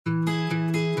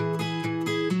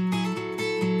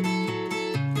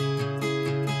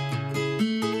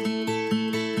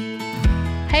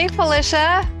Hey,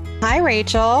 Felicia. Hi,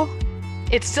 Rachel.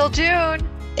 It's still June.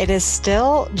 It is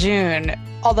still June,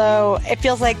 although it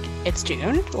feels like it's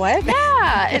June. What?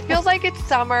 Yeah, it feels like it's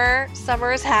summer.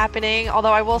 Summer is happening.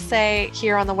 Although I will say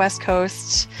here on the West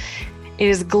Coast, it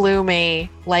is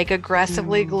gloomy, like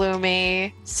aggressively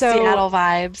gloomy, So Seattle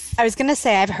vibes. I was going to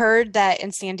say, I've heard that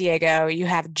in San Diego, you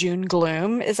have June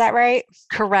gloom. Is that right?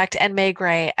 Correct. And May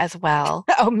gray as well.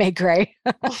 Oh, May gray.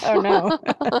 Oh, no.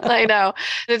 I know.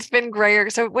 It's been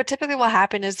grayer. So what typically will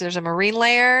happen is there's a marine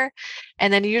layer,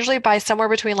 and then usually by somewhere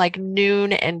between like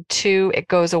noon and 2, it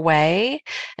goes away.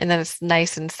 And then it's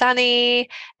nice and sunny.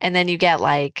 And then you get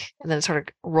and then it sort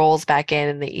of rolls back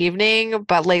in the evening.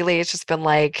 But lately it's just been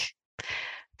like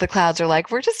the clouds are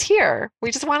like, we're just here. We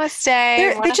just want to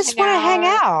stay. They just want to hang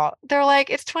out. They're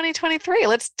like, it's 2023.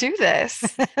 Let's do this.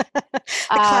 The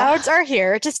clouds are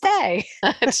here to stay.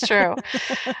 It's true.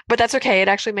 But that's okay. It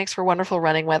actually makes for wonderful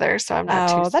running weather. So I'm not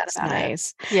too sad That's about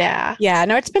nice. it. Yeah. Yeah,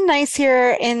 no, it's been nice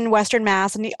here in Western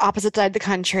Mass on the opposite side of the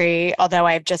country, although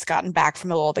I've just gotten back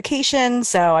from a little vacation,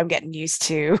 so I'm getting used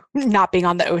to not being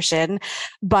on the ocean.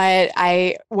 But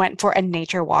I went for a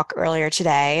nature walk earlier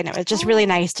today, and it was just really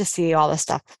nice to see all the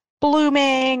stuff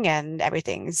blooming and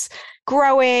everything's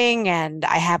growing. And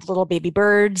I have little baby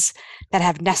birds that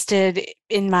have nested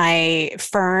in my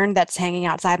fern that's hanging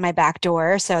outside my back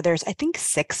door. So there's, I think,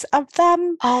 6 of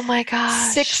them. Oh my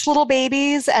gosh. 6 little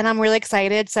babies, and I'm really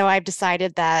excited. So I've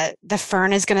decided that the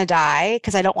fern is going to die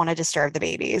because I don't want to disturb the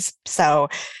babies. So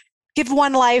give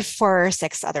one life for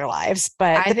 6 other lives.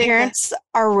 But the parents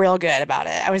are real good about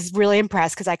it. I was really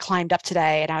impressed because I climbed up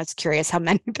today and I was curious how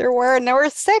many there were, and there were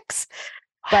 6.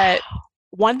 But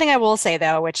one thing I will say,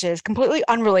 though, which is completely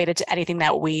unrelated to anything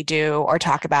that we do or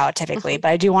talk about typically, but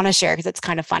I do want to share because it's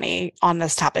kind of funny on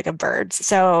this topic of birds.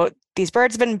 So these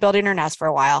birds have been building their nest for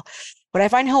a while. What I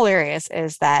find hilarious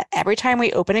is that every time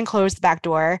we open and close the back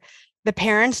door, the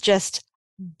parents just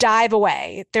dive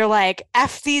away. They're like,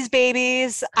 F these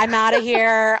babies, I'm out of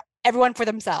here. Everyone for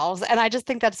themselves. And I just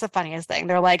think that's the funniest thing.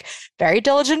 They're like very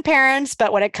diligent parents,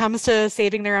 but when it comes to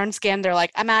saving their own skin, they're like,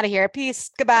 I'm out of here.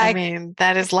 Peace. Goodbye. I mean,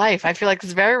 that is life. I feel like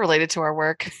it's very related to our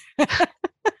work. And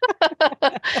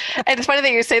it's funny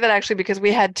that you say that actually, because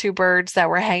we had 2 birds that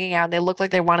were hanging out and they looked like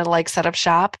they wanted to set up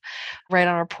shop right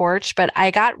on our porch. But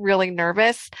I got really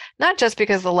nervous, not just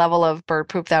because the level of bird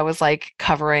poop that was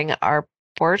covering our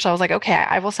porch. I was like, okay,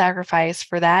 I will sacrifice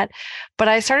for that. But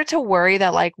I started to worry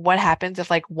that what happens if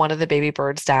one of the baby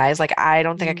birds dies? I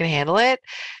don't think I can handle it.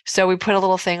 So we put a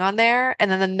little thing on there.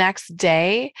 And then the next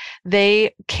day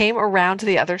they came around to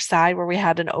the other side where we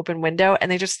had an open window and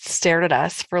they just stared at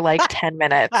us for 10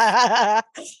 minutes.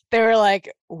 They were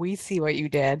like, we see what you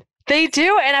did. They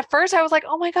do. And at first I was like,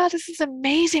 oh my God, this is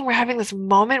amazing. We're having this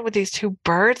moment with these 2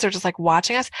 birds. They're just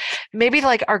watching us. Maybe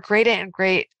our great aunt and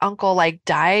great uncle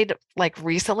died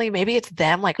recently. Maybe it's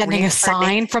them Getting a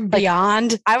sign from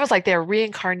beyond. I was like, they're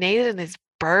reincarnated in these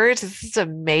birds. This is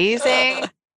amazing.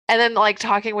 And then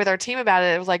talking with our team about it,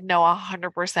 it was no,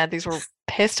 100%. These were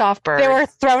pissed off birds. They were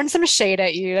throwing some shade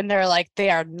at you and they're like, they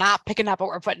are not picking up what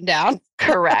we're putting down.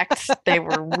 Correct. They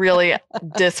were really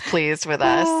displeased with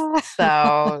us.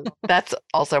 So that's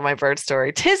also my bird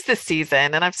story. 'Tis the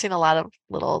season, and I've seen a lot of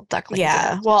little ducklings.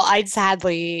 Yeah. Well, I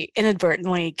sadly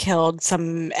inadvertently killed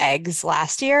some eggs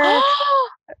last year.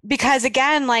 Because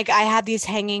again, I had these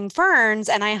hanging ferns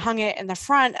and I hung it in the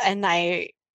front and I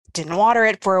didn't water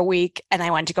it for a week, and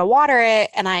I went to go water it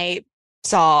and I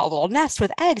saw a little nest with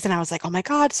eggs and I was like, oh my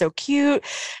God, so cute.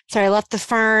 So I left the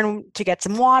fern to get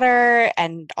some water,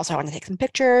 and also I wanted to take some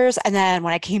pictures. And then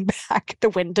when I came back,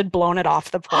 the wind had blown it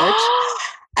off the porch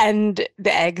and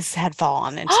the eggs had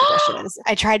fallen into the bushes.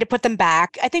 I tried to put them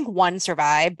back. I think one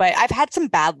survived, but I've had some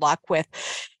bad luck with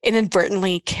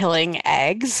inadvertently killing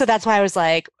eggs. So that's why I was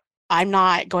like, I'm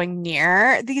not going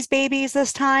near these babies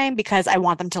this time because I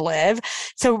want them to live.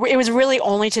 So it was really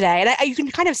only today. And you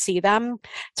can kind of see them.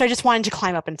 So I just wanted to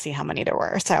climb up and see how many there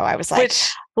were. So I was like,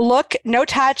 look, no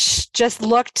touch, just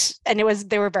looked. And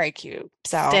they were very cute.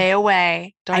 So stay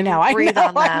away. Don't I know. breathe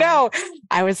on them. I know.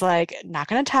 I was like, not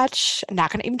going to touch, not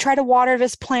going to even try to water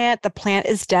this plant. The plant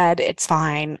is dead. It's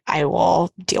fine. I will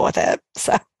deal with it.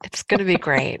 So it's going to be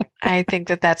great. I think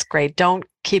that's great. Don't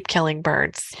keep killing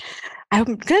birds. I'm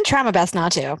going to try my best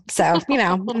not to. So,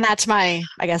 that's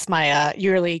my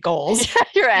yearly goals.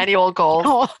 Your annual goal.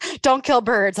 Oh, don't kill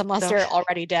birds unless they're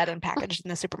already dead and packaged in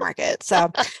the supermarket. So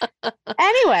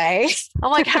anyway. I'm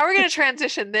like, how are we going to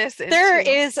transition this? There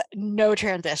is no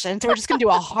transition. So we're just going to do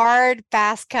a hard,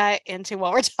 fast cut into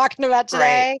what we're talking about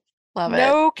today. Right. Love it.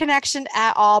 No connection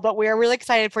at all, but we are really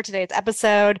excited for today's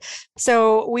episode.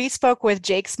 So, we spoke with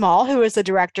Jake Small, who is the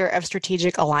Director of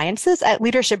Strategic Alliances at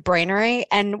Leadership Brainery,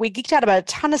 and we geeked out about a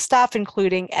ton of stuff,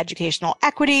 including educational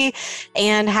equity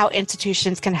and how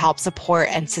institutions can help support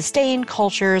and sustain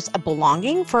cultures of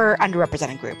belonging for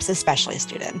underrepresented groups, especially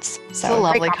students. It's a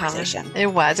lovely conversation.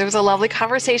 It was. It was a lovely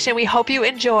conversation. We hope you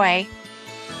enjoy.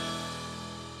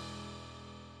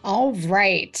 All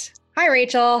right. Hi,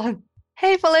 Rachel.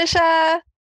 Hey, Felicia.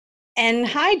 And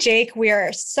hi, Jake. We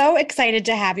are so excited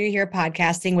to have you here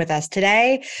podcasting with us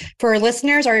today. For our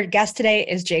listeners, our guest today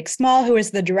is Jake Small, who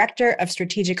is the Director of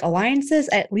Strategic Alliances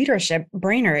at Leadership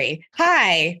Brainery.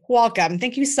 Hi, welcome.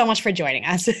 Thank you so much for joining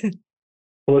us.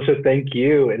 Felicia, thank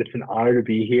you. And it's an honor to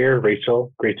be here.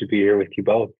 Rachel, great to be here with you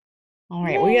both. All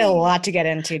right. We got a lot to get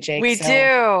into, Jake. We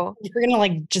do. We're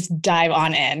going to just dive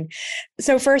on in.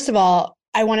 So first of all,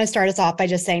 I want to start us off by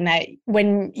just saying that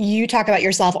when you talk about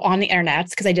yourself on the internet,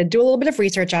 because I did do a little bit of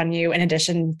research on you in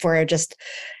addition for just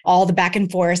all the back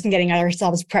and forth and getting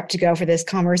ourselves prepped to go for this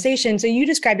conversation. So you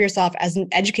describe yourself as an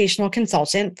educational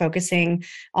consultant focusing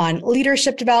on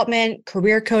leadership development,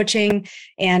 career coaching,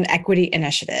 and equity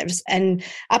initiatives. And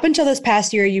up until this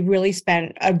past year, you've really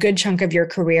spent a good chunk of your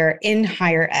career in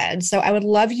higher ed. So I would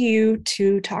love you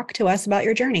to talk to us about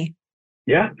your journey.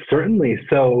 Yeah, certainly.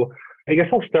 So I guess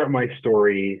I'll start my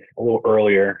story a little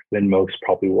earlier than most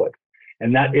probably would.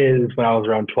 And that is when I was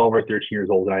around 12 or 13 years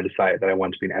old and I decided that I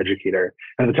wanted to be an educator.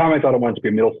 And at the time I thought I wanted to be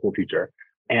a middle school teacher.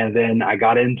 And then I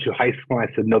got into high school and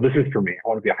I said, no, this is for me. I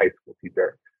want to be a high school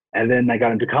teacher. And then I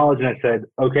got into college and I said,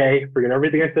 okay, forget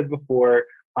everything I said before.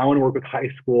 I want to work with high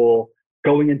school,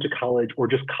 going into college, or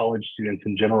just college students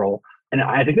in general. And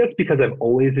I think that's because I've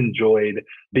always enjoyed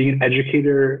being an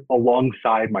educator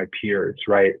alongside my peers,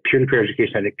 right? Peer-to-peer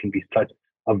education, I think, can be such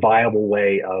a viable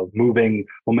way of moving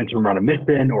momentum around a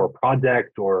mission or a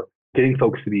project or getting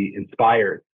folks to be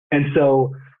inspired. And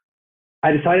so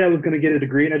I decided I was going to get a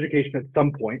degree in education at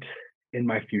some point in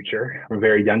my future from a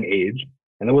very young age.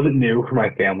 And that wasn't new for my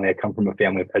family. I come from a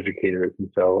family of educators. And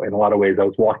so in a lot of ways, I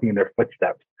was walking in their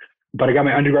footsteps. But I got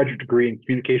my undergraduate degree in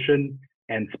communication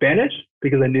and Spanish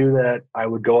because I knew that I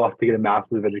would go off to get a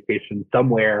master's of education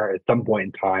somewhere at some point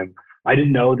in time. I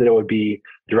didn't know that it would be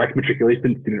direct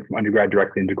matriculation student from undergrad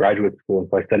directly into graduate school. And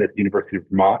so I studied at the University of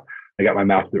Vermont. I got my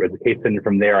master's of education. And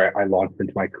from there, I launched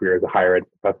into my career as a higher ed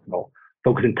professional,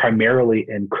 focusing primarily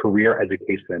in career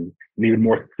education, and even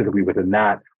more specifically within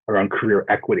that, around career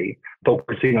equity,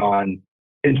 focusing on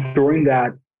ensuring that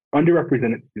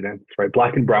underrepresented students, right,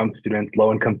 Black and brown students,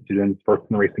 low-income students,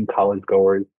 first-generation college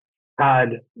goers,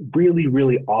 had really,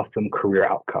 really awesome career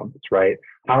outcomes, right?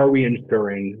 How are we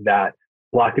ensuring that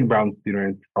Black and brown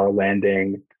students are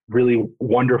landing really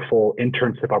wonderful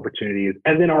internship opportunities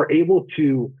and then are able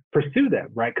to pursue them,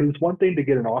 right? Because it's one thing to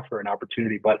get an offer, an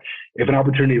opportunity, but if an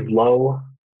opportunity is low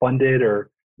funded or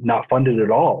not funded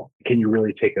at all, can you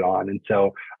really take it on? And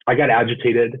so I got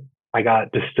agitated, I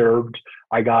got disturbed,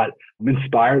 I got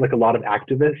inspired, like a lot of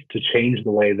activists, to change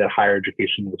the way that higher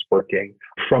education was working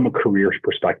from a career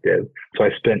perspective. So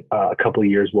I spent a couple of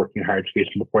years working in higher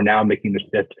education before now making the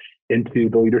shift into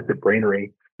the Leadership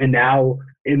Brainery. And now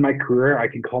in my career, I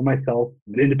can call myself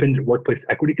an independent workplace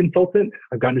equity consultant.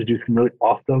 I've gotten to do some really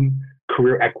awesome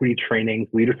career equity trainings,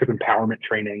 leadership empowerment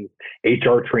trainings,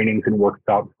 HR trainings and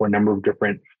workshops for a number of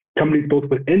different companies, both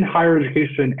within higher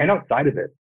education and outside of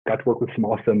it. Got to work with some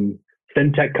awesome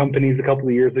fintech companies a couple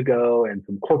of years ago and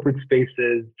some corporate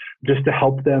spaces just to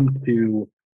help them to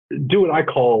do what I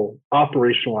call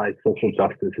operationalize social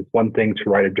justice. It's one thing to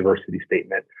write a diversity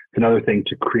statement. It's another thing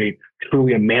to create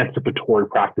truly emancipatory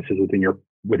practices within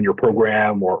your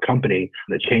program or company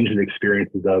that change the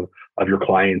experiences of your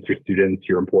clients, your students,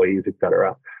 your employees, et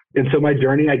cetera. And so my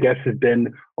journey, I guess, has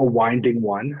been a winding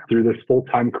one through this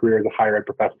full-time career as a higher ed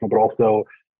professional, but also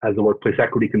as a workplace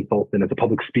equity consultant, as a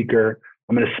public speaker.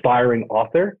 I'm an aspiring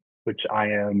author, which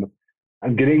I'm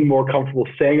getting more comfortable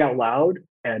saying out loud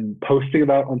and posting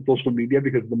about on social media,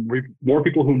 because the more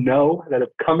people who know that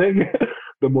it's coming,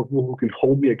 the more people who can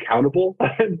hold me accountable.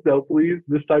 And so please,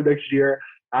 this time next year,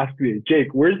 ask me,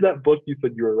 Jake, where's that book you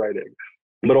said you were writing?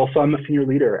 But also I'm a senior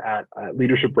leader at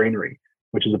Leadership Brainery,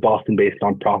 which is a Boston-based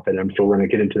nonprofit. And I'm sure we're going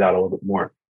to get into that a little bit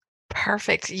more.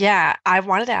 Perfect. Yeah, I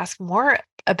wanted to ask more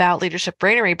about Leadership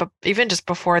Brainery, but even just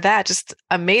before that, just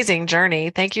amazing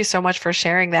journey. Thank you so much for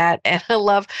sharing that. And I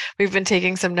love, we've been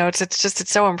taking some notes.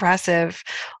 It's so impressive,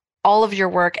 all of your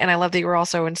work. And I love that you were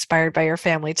also inspired by your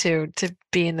family too, to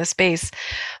be in the space.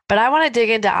 But I want to dig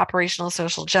into operational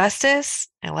social justice.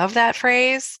 I love that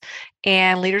phrase.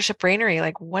 And Leadership Brainery.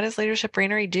 Like, what does Leadership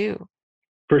Brainery do?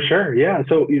 For sure. Yeah.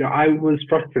 So, I was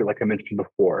frustrated, like I mentioned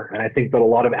before. And I think that a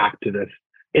lot of activists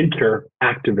enter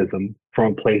activism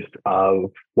from a place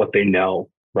of what they know,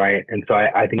 right? And so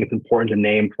I think it's important to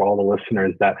name for all the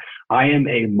listeners that I am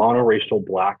a monoracial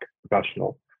Black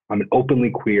professional. I'm an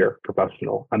openly queer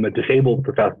professional. I'm a disabled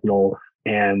professional.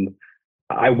 And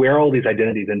I wear all these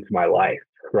identities into my life,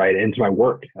 right? Into my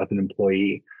work as an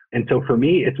employee. And so for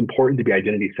me, it's important to be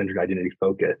identity centered, identity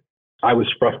focused. I was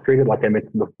frustrated, like I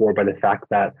mentioned before, by the fact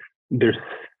that there's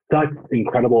such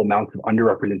incredible amounts of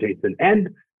underrepresentation and,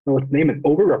 let's name it,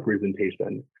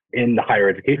 overrepresentation in the higher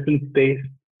education space,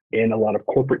 in a lot of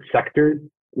corporate sectors.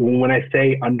 When I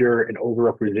say under and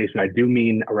overrepresentation, I do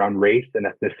mean around race and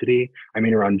ethnicity. I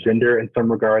mean around gender in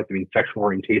some regards. I mean sexual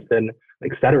orientation,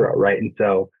 et cetera, right? And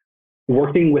so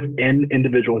working within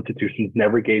individual institutions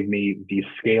never gave me the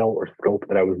scale or scope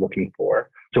that I was looking for.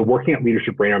 So working at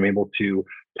Leadership Brainery, I'm able to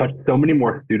touch so many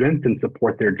more students and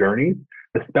support their journeys,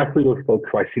 especially those folks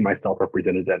who I see myself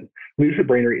represented in. Leadership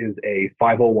Brainery is a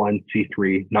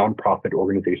 501c3 nonprofit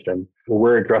organization where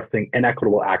we're addressing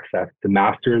inequitable access to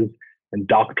master's and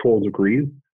doctoral degrees,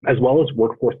 as well as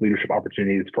workforce leadership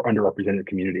opportunities for underrepresented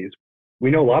communities.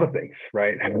 We know a lot of things,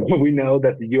 right? We know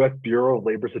that the U.S. Bureau of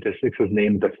Labor Statistics was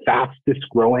named the fastest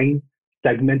growing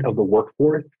segment of the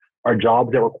workforce are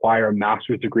jobs that require a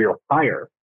master's degree or higher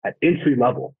at entry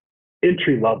level,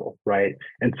 right?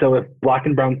 And so if Black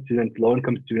and brown students, low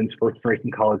income students, first generation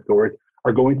college goers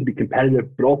are going to be competitive,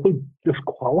 but also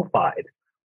disqualified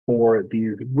for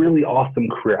these really awesome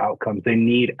career outcomes, they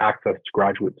need access to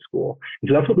graduate school. And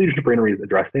so that's what Leadership Brainery is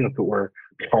addressing. That's what we're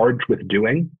charged with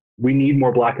doing. We need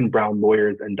more Black and brown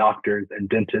lawyers and doctors and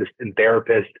dentists and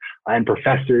therapists and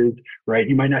professors, right?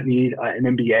 You might not need an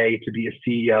MBA to be a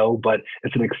CEO, but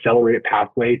it's an accelerated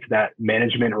pathway to that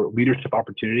management or leadership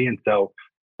opportunity. And so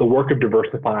the work of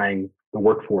diversifying the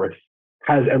workforce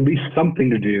has at least something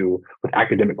to do with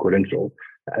academic credentials.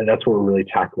 And that's what we're really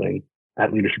tackling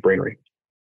at Leadership Brainery.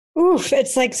 Oof,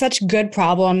 it's like such good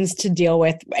problems to deal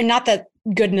with. And not that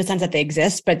good in the sense that they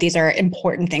exist, but these are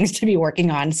important things to be working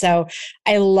on. So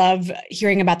I love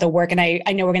hearing about the work. And I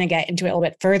know we're going to get into it a little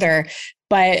bit further,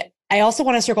 but I also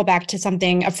want to circle back to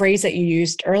a phrase that you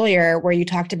used earlier, where you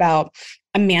talked about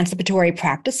emancipatory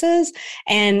practices.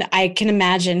 And I can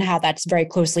imagine how that's very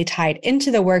closely tied into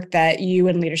the work that you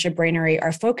and Leadership Brainery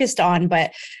are focused on.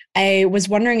 But I was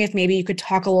wondering if maybe you could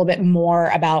talk a little bit more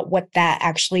about what that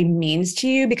actually means to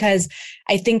you, because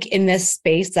I think in this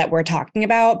space that we're talking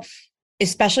about,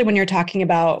 especially when you're talking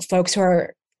about folks who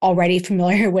are already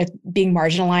familiar with being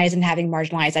marginalized and having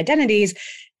marginalized identities,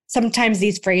 sometimes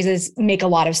these phrases make a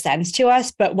lot of sense to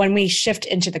us. But when we shift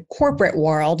into the corporate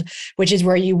world, which is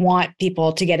where you want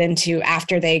people to get into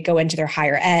after they go into their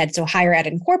higher ed, so higher ed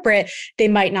and corporate, they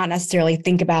might not necessarily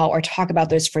think about or talk about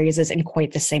those phrases in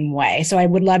quite the same way. So I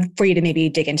would love for you to maybe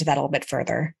dig into that a little bit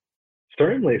further.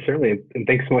 Certainly. And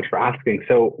thanks so much for asking.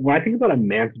 So when I think about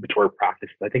emancipatory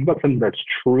practices, I think about something that's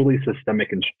truly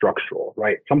systemic and structural,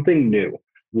 right? Something new,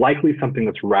 likely something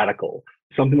that's radical,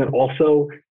 something that also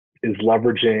is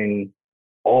leveraging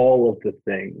all of the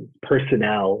things: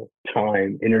 personnel,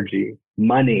 time, energy,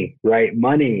 money, right?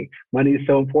 Money is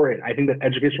so important. I think that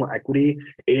educational equity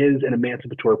is an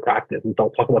emancipatory practice. And so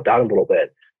I'll talk about that a little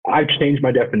bit. I've changed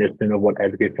my definition of what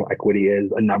educational equity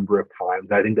is a number of times.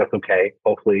 I think that's okay.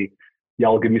 Hopefully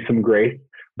y'all give me some grace.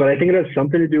 But I think it has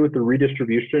something to do with the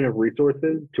redistribution of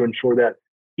resources to ensure that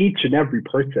each and every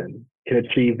person can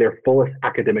achieve their fullest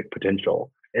academic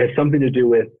potential. It has something to do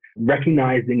with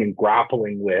recognizing and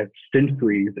grappling with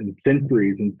centuries and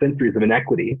centuries and centuries of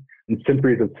inequity and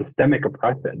centuries of systemic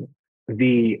oppression.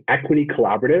 The Equity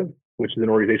Collaborative, which is an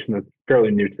organization that's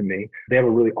fairly new to me, they have a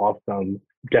really awesome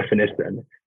definition.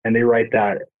 And they write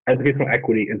that educational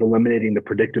equity is eliminating the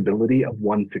predictability of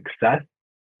one's success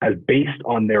as based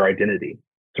on their identity.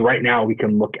 So right now we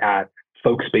can look at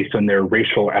folks based on their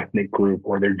racial or ethnic group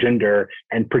or their gender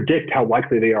and predict how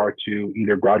likely they are to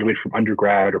either graduate from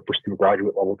undergrad or pursue a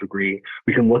graduate level degree.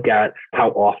 We can look at how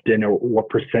often or what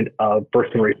percent of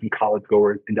first generation college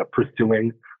goers end up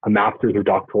pursuing a master's or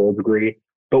doctoral degree.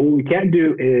 But what we can't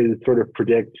do is sort of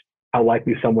predict how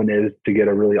likely someone is to get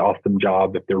a really awesome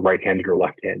job if they're right-handed or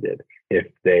left-handed, if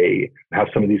they have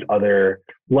some of these other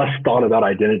less thought about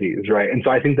identities, right? And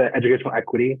so I think that educational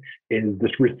equity is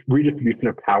this redistribution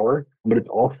of power, but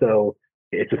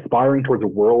it's aspiring towards a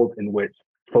world in which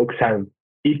folks have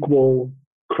equal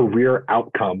career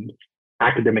outcomes,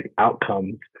 academic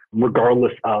outcomes,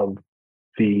 regardless of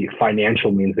the financial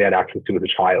means they had access to as a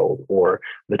child or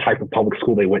the type of public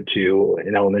school they went to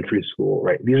in elementary school,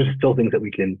 right? These are still things that we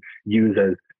can use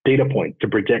as data points to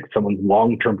predict someone's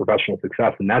long-term professional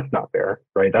success. And that's not fair,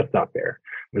 right? That's not fair.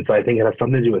 And so I think it has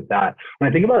something to do with that. When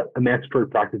I think about emancipatory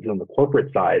practices on the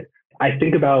corporate side, I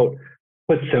think about,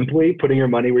 put simply, putting your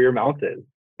money where your mouth is.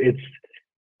 It's,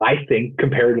 I think,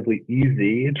 comparatively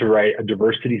easy to write a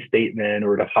diversity statement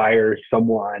or to hire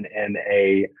someone in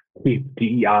a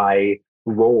DEI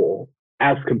role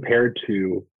as compared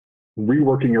to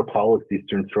reworking your policies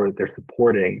to ensure that they're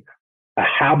supporting a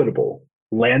habitable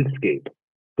landscape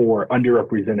for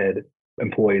underrepresented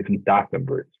employees and staff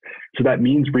members. So that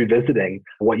means revisiting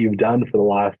what you've done for the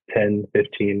last 10,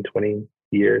 15, 20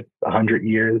 years, 100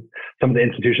 years. Some of the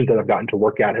institutions that I've gotten to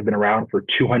work at have been around for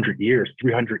 200 years,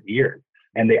 300 years,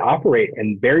 and they operate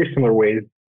in very similar ways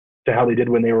to how they did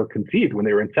when they were conceived, when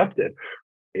they were incepted.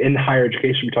 In higher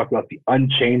education, we talk about the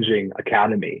unchanging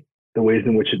academy, the ways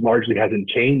in which it largely hasn't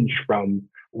changed from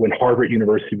when Harvard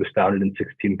University was founded in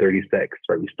 1636,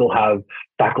 right? We still have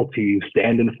faculty who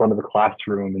stand in front of the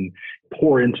classroom and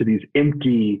pour into these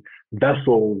empty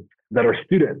vessels that are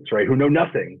students, right? Who know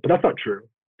nothing, but that's not true.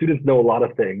 Students know a lot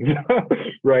of things,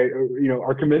 right? You know,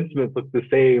 our commencements look the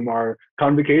same, our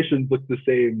convocations look the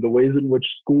same, the ways in which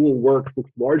school works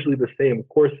looks largely the same. Of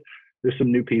course, there's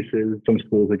some new pieces, some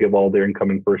schools that give all their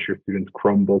incoming first-year students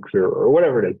Chromebooks or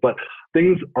whatever it is, but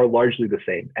things are largely the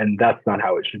same, and that's not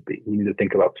how it should be. We need to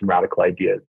think about some radical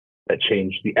ideas that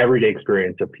change the everyday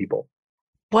experience of people.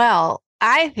 Well,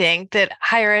 I think that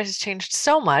higher ed has changed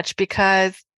so much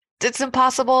because it's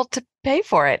impossible to pay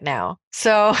for it now.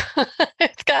 So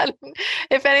it's gotten,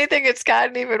 if anything, it's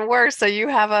gotten even worse. So you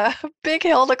have a big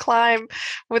hill to climb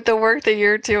with the work that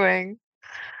you're doing.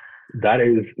 That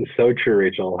is so true,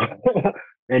 Rachel.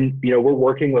 And, you know, we're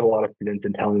working with a lot of students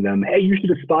and telling them, hey, you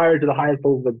should aspire to the highest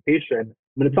levels of education.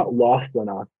 But it's not lost on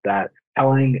us that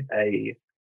telling a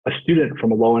student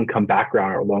from a low-income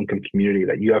background or low-income community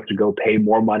that you have to go pay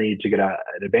more money to get an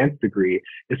advanced degree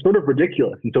is sort of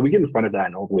ridiculous. And so we get in front of that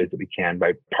in all the ways that we can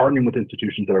by partnering with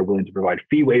institutions that are willing to provide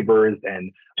fee waivers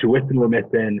and tuition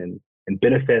remittance and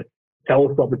benefits,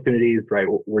 fellowship opportunities, right?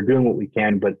 We're doing what we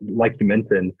can. But like you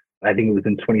mentioned, I think it was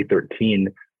in 2013,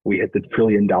 we hit the $1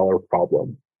 trillion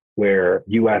problem where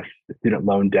US student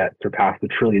loan debt surpassed $1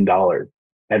 trillion.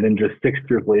 And then just 6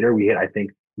 years later, we hit, I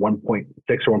think, 1.6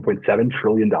 or 1.7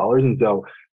 trillion dollars. And so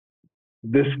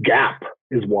this gap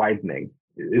is widening.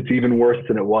 It's even worse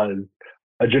than it was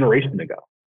a generation ago.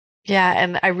 Yeah,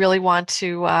 and I really want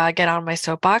to get on my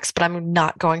soapbox, but I'm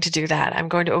not going to do that. I'm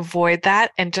going to avoid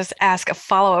that and just ask a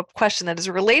follow-up question that is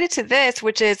related to this,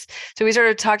 which is, so we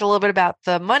sort of talked a little bit about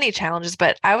the money challenges,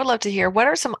 but I would love to hear what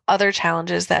are some other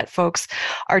challenges that folks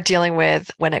are dealing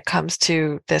with when it comes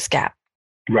to this gap?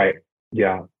 Right.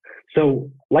 Yeah.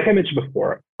 So like I mentioned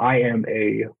before, I am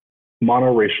a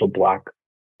monoracial Black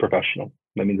professional.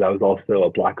 That means I was also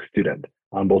a Black student,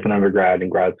 both in undergrad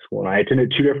and grad school. And I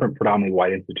attended two different predominantly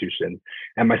white institutions.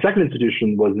 And my second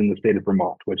institution was in the state of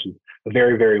Vermont, which is a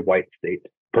very, very white state.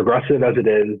 Progressive as it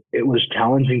is, it was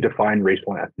challenging to find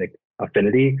racial and ethnic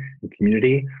affinity and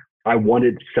community. I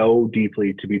wanted so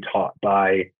deeply to be taught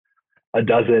by a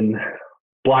dozen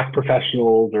Black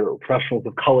professionals or professionals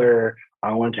of color.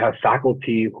 I wanted to have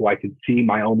faculty who I could see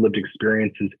my own lived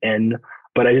experiences in,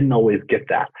 but I didn't always get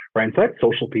that, right? And so that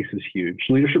social piece is huge.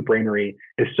 Leadership Brainery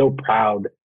is so proud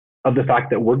of the fact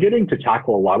that we're getting to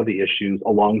tackle a lot of the issues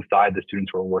alongside the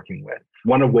students we're working with,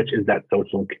 one of which is that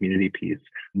social and community piece.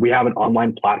 We have an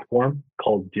online platform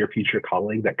called Dear Future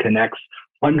Colleague that connects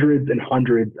hundreds and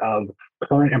hundreds of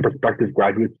current and prospective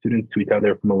graduate students to each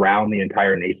other from around the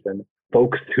entire nation.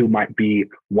 Folks who might be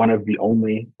one of the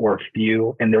only or a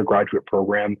few in their graduate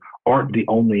program aren't the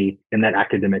only in that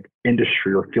academic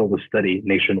industry or field of study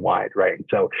nationwide, right? And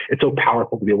so it's so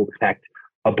powerful to be able to connect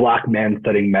a Black man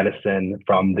studying medicine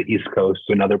from the East Coast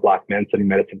to another Black man studying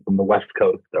medicine from the West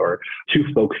Coast, or two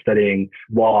folks studying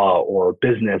law or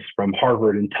business from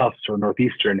Harvard and Tufts or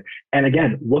Northeastern. And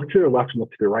again, look to their left and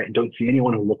look to their right and don't see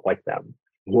anyone who look like them,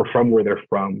 who are from where they're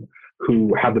from,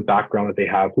 who have the background that they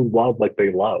have, who love like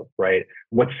they love, right?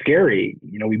 What's scary,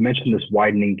 you know, we mentioned this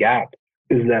widening gap,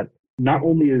 is that not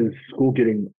only is school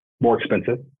getting more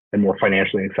expensive and more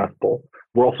financially accessible,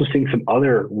 we're also seeing some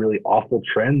other really awful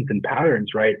trends and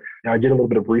patterns, right? Now, I did a little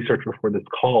bit of research before this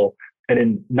call, and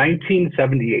in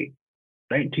 1978,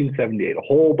 a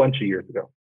whole bunch of years ago,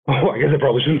 I guess I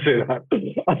probably shouldn't say that.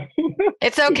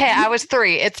 It's okay. I was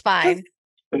 3. It's fine.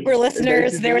 For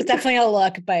listeners, there was definitely a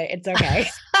look, but it's okay.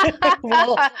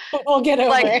 we'll get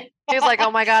over it. He's like, oh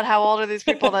my God, how old are these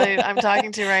people that I'm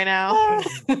talking to right now?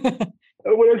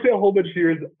 When I say a whole bunch of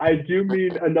years, I do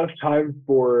mean enough time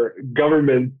for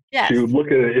government to look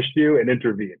at an issue and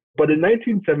intervene. But in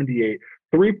 1978,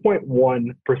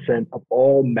 3.1% of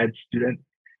all med students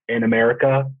in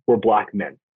America were Black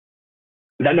men.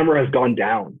 That number has gone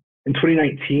down. In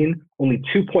 2019, only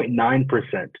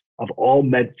 2.9% of all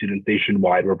med students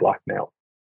nationwide were Black male.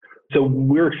 So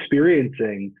we're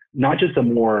experiencing not just a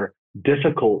more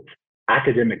difficult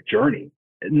academic journey,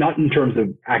 not in terms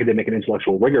of academic and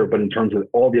intellectual rigor, but in terms of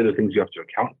all the other things you have to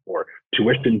account for.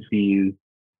 Tuition fees,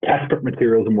 test prep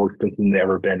materials are more expensive than they've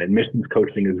ever been. Admissions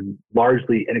coaching is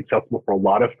largely inaccessible for a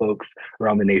lot of folks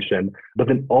around the nation. But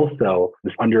then also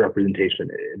this underrepresentation,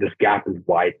 this gap is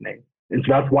widening. And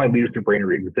so that's why Leadership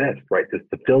Brainery exists, right? Just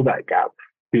to fill that gap,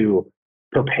 to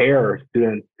prepare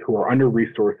students who are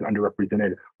under-resourced and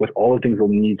underrepresented with all the things they'll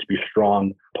need to be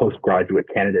strong postgraduate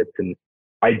candidates and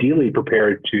ideally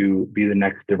prepared to be the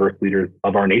next diverse leaders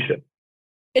of our nation.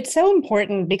 It's so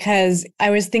important because I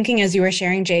was thinking as you were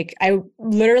sharing, Jake, I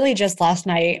literally just last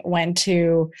night went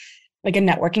to like a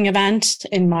networking event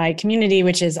in my community,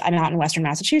 which is I'm out in Western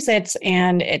Massachusetts,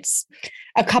 and it's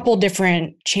a couple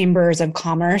different chambers of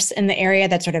commerce in the area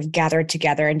that sort of gathered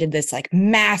together and did this like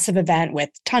massive event with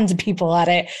tons of people at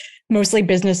it, mostly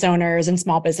business owners and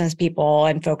small business people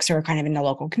and folks who are kind of in the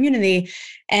local community.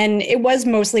 And it was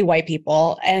mostly white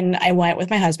people. And I went with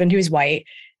my husband, who's white,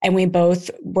 and we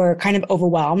both were kind of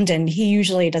overwhelmed. And he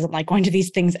usually doesn't like going to these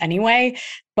things anyway,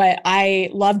 but I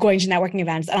love going to networking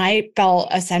events. And I felt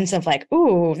a sense of like,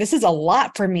 ooh, this is a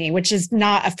lot for me, which is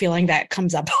not a feeling that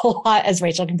comes up a lot, as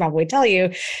Rachel can probably tell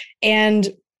you.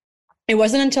 And it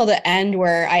wasn't until the end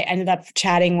where I ended up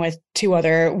chatting with two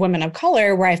other women of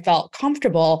color where I felt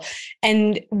comfortable.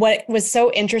 And what was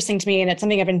so interesting to me, and it's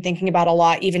something I've been thinking about a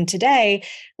lot even today,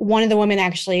 one of the women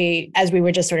actually, as we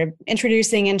were just sort of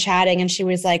introducing and chatting, and she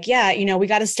was like, yeah, you know, we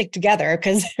got to stick together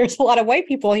because there's a lot of white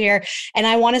people here and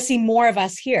I want to see more of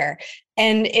us here.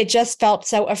 And it just felt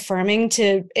so affirming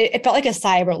it felt like a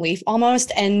sigh of relief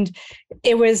almost. And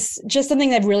it was just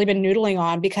something I've really been noodling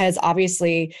on because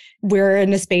obviously we're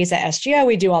in the space at SGO.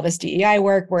 We do all this DEI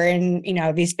work. We're in,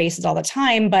 these spaces all the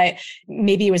time, but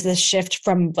maybe it was this shift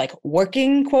from like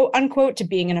working, quote unquote, to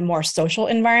being in a more social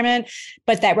environment.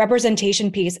 But that representation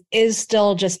piece is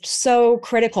still just so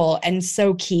critical and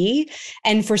so key.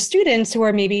 And for students who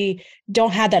are maybe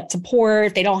don't have that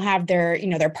support, they don't have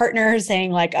their partners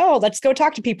saying like, oh, let's go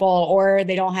talk to people, or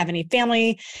they don't have any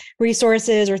family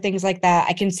resources or things like that.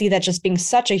 I can see that just being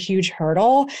such a huge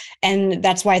hurdle. And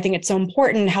that's why I think it's so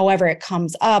important, however it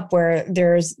comes up, where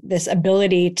there's this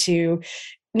ability to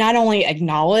not only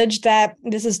acknowledge that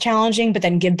this is challenging, but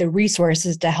then give the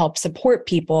resources to help support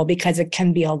people, because it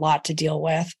can be a lot to deal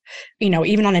with,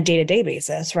 even on a day-to-day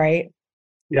basis, right?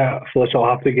 Yeah, Felicia, I'll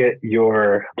have to get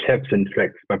your tips and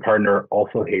tricks. My partner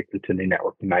also hates attending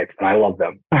networking nights, and I love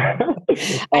them.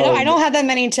 I don't have that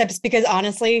many tips because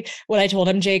honestly, what I told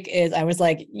him, Jake, is I was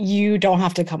like, you don't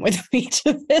have to come with me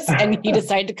to this. And he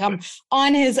decided to come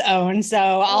on his own. So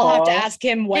I'll have to ask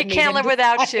him what he can't live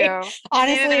without you.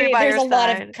 Honestly, there's a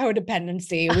lot of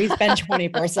codependency. We spend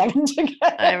 24/7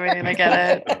 together. I mean, I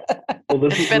get it. Well,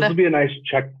 this will be a nice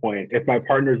checkpoint. If my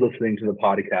partner's listening to the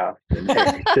podcast,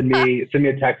 then, hey, send me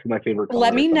a text with my favorite color.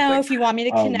 Let me know if you want me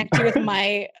to connect you with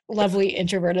my lovely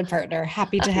introverted partner.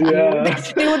 Happy to have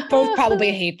you. They would both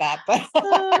probably hate that, but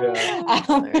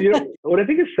what I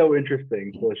think is so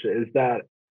interesting, Felicia, is that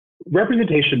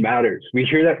representation matters. We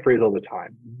hear that phrase all the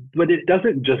time, but it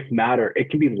doesn't just matter. It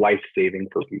can be life-saving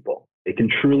for people. It can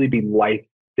truly be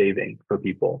life-saving for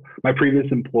people. My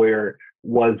previous employer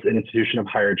was an institution of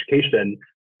higher education.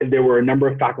 There were a number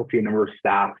of faculty, a number of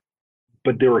staff,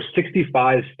 but there were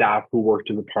 65 staff who worked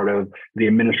as a part of the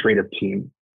administrative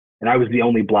team. And I was the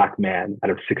only Black man out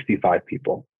of 65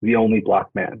 people, the only Black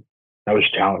man. That was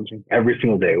challenging. Every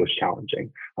single day was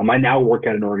challenging. I now work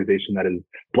at an organization that is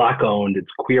Black owned, it's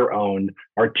queer owned.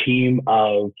 Our team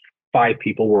of 5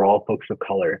 people were all folks of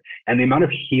color. And the amount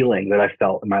of healing that I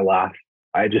felt in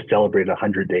I just celebrated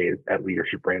 100 days at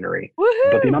Leadership Brainery.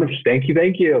 Woohoo! But the amount of, thank you.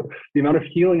 The amount of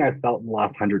healing I felt in the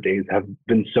last 100 days have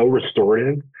been so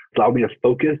restorative. It's allowed me to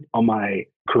focus on my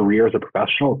career as a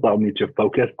professional. It's allowed me to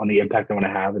focus on the impact I want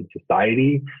to have in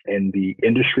society and the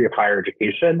industry of higher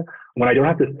education, when I don't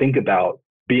have to think about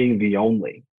being the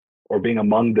only or being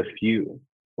among the few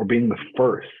or being the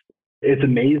first. It's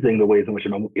amazing the ways in which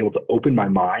I'm able to open my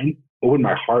mind, open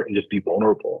my heart, and just be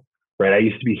vulnerable. Right? I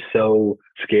used to be so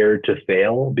scared to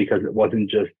fail because it wasn't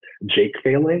just Jake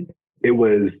failing. It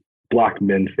was Black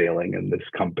men failing in this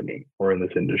company or in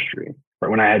this industry. Right?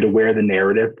 When I had to wear the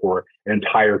narrative for an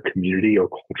entire community or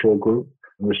cultural group,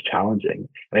 it was challenging.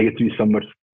 And I get to be so much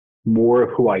more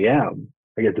of who I am.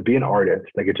 I get to be an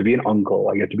artist. I get to be an uncle.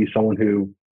 I get to be someone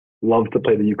who love to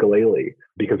play the ukulele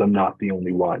because I'm not the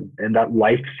only one. And that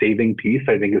life-saving piece,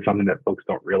 I think, is something that folks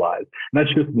don't realize. And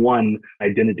that's just one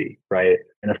identity, right?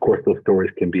 And of course, those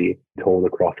stories can be told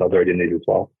across other identities as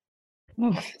well.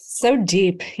 Oh, so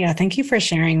deep. Yeah. Thank you for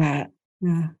sharing that.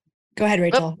 Yeah. Go ahead,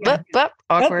 Rachel.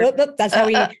 Awkward. That's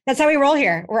how we roll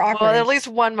here. We're awkward. Well, at least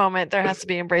one moment there has to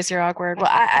be embrace your awkward. Well,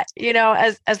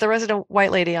 as the resident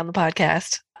white lady on the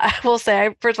podcast, I will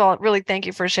say, first of all, really thank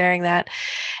you for sharing that.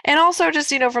 And also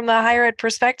just, from the higher ed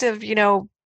perspective,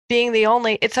 being the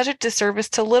only, it's such a disservice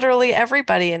to literally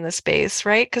everybody in the space,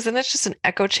 right? Because then it's just an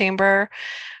echo chamber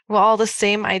with all the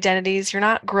same identities. You're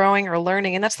not growing or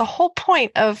learning. And that's the whole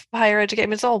point of higher education. I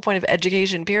mean, it's the whole point of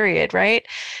education, period, right?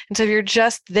 And so if you're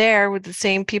just there with the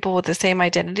same people with the same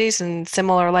identities and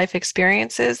similar life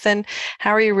experiences, then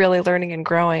how are you really learning and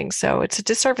growing? So it's a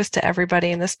disservice to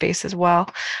everybody in this space as well.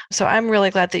 So I'm really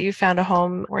glad that you found a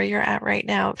home where you're at right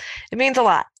now. It means a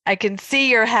lot. I can see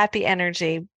your happy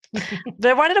energy.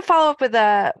 But I wanted to follow up with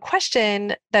a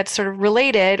question that's sort of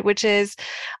related, which is,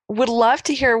 would love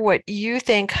to hear what you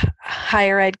think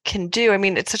higher ed can do. I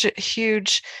mean, it's such a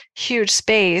huge, huge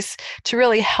space to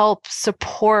really help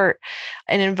support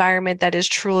an environment that is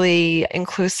truly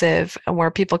inclusive and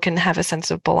where people can have a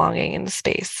sense of belonging in the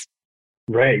space.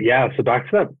 Right. Yeah. So back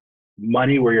to that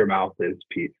money where your mouth is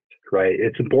piece, right?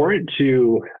 It's important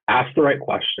to ask the right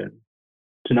question,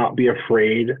 to not be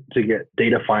afraid to get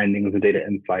data findings and data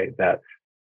insight that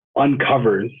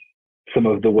uncovers some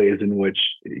of the ways in which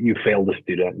you failed a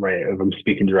student, right? If I'm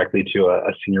speaking directly to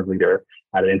a senior leader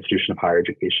at an institution of higher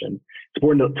education, it's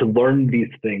important to learn these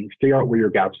things, figure out where your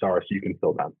gaps are so you can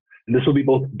fill them. And this will be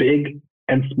both big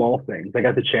and small things. I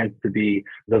got the chance to be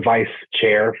the vice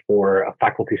chair for a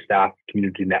faculty staff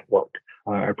community network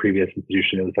at our previous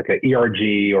institution. It was like an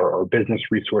ERG or business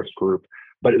resource group,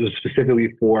 but it was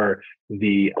specifically for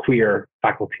the queer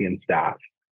faculty and staff.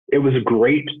 It was a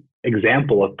great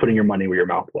example of putting your money where your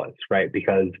mouth was, right?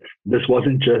 Because this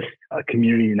wasn't just a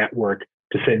community network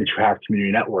to say that you have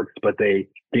community networks, but they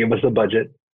gave us a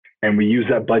budget and we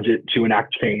used that budget to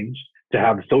enact change, to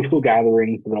have social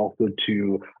gatherings, and also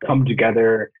to come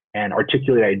together and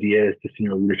articulate ideas to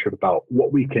senior leadership about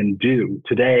what we can do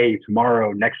today,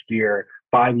 tomorrow, next year,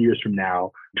 5 years from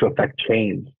now to affect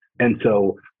change. And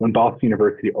so when Boston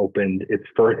University opened its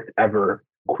first ever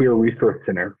queer resource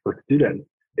center for students,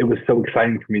 it was so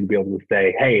exciting for me to be able to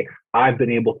say, hey, I've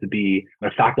been able to be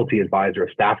a faculty advisor,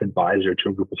 a staff advisor to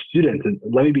a group of students. And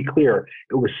let me be clear,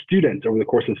 it was students over the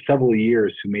course of several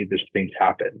years who made this change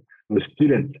happen. It was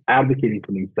students advocating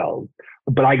for themselves,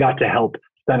 but I got to help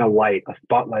shine a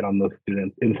spotlight on those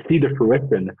students and see the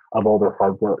fruition of all their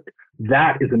hard work.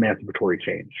 That is emancipatory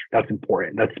change. That's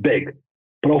important. That's big.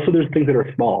 But also there's things that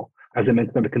are small. As I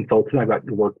mentioned, I'm a consultant. I've got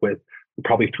to work with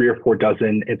probably 3 or 4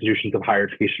 dozen institutions of higher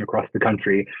education across the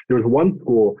country. There was one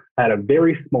school that had a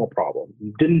very small problem.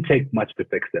 It didn't take much to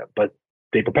fix it, but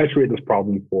they perpetuated this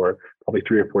problem for probably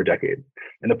 3 or 4 decades.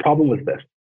 And the problem was this.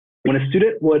 When a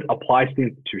student would apply to the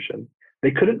institution,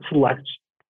 they couldn't select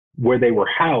where they were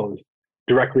housed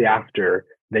directly after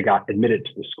they got admitted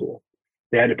to the school.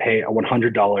 They had to pay a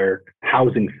 $100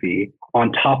 housing fee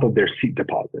on top of their seat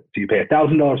deposit. So you pay a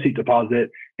 $1,000 seat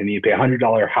deposit and then you pay a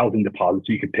 $100 housing deposit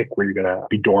so you can pick where you're going to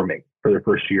be dorming for the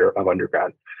first year of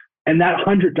undergrad. And that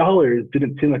 $100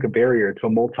 didn't seem like a barrier to a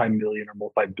multi-million or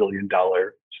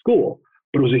multi-billion-dollar school,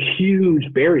 but it was a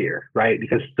huge barrier, right?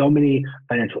 Because so many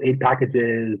financial aid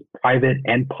packages, private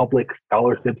and public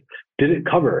scholarships didn't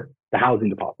cover the housing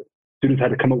deposit. Students had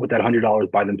to come up with that $100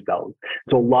 by themselves.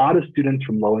 So a lot of students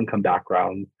from low-income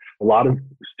backgrounds, a lot of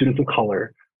students of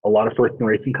color, a lot of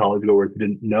first-generation college goers who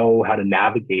didn't know how to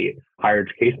navigate higher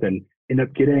education ended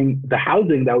up getting the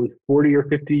housing that was 40 or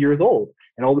 50 years old.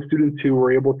 And all the students who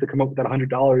were able to come up with that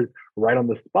 $100 right on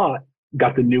the spot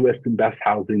got the newest and best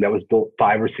housing that was built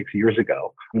 5 or 6 years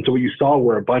ago. And so what you saw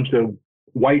were a bunch of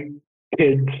white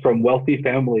kids from wealthy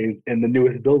families in the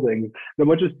newest buildings, and a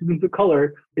bunch of students of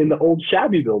color in the old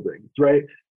shabby buildings, right?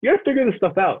 You got to figure this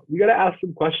stuff out. You got to ask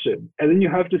some questions. And then you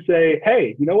have to say,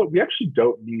 hey, you know what? We actually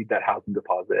don't need that housing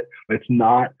deposit. It's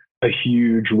not a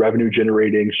huge revenue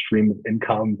generating stream of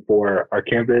income for our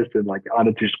campus, and like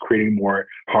honestly just creating more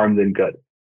harm than good.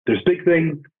 There's big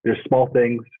things, there's small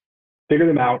things. Figure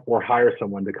them out or hire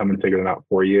someone to come and figure them out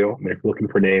for you. I mean, if you're looking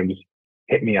for names,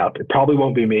 hit me up. It probably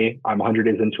won't be me. I'm 100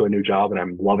 days into a new job and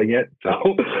I'm loving it.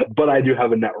 So, but I do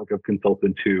have a network of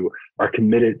consultants who are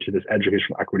committed to this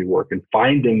educational equity work and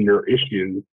finding your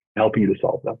issues and helping you to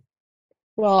solve them.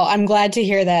 Well, I'm glad to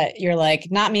hear that you're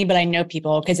like, not me, but I know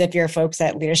people. Because if your folks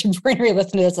at Leadership Brainery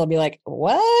listen to this, they'll be like,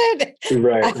 what?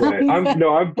 Right, right.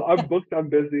 I'm booked, I'm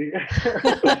busy.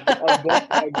 I'm booked,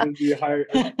 I'm busy. Higher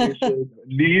education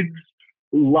needs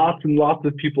lots and lots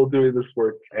of people doing this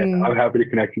work. And I'm happy to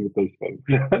connect you with those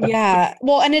folks. Yeah.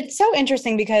 Well, and it's so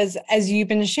interesting because as you've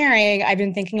been sharing, I've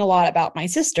been thinking a lot about my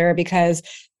sister because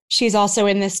she's also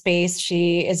in this space.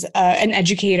 She is an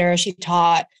educator. She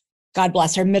taught, God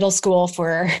bless her, middle school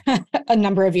for a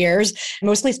number of years,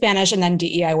 mostly Spanish, and then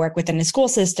DEI work within the school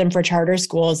system for charter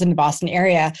schools in the Boston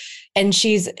area. And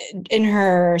she's in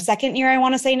her second year, I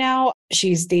want to say now.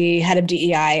 She's the head of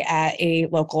DEI at a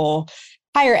local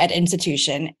higher ed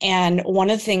institution. And one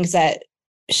of the things that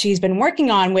she's been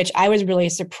working on, which I was really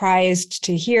surprised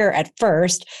to hear at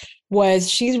first, was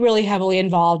she's really heavily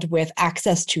involved with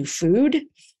access to food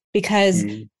because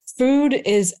food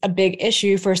is a big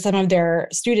issue for some of their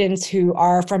students who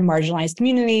are from marginalized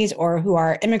communities or who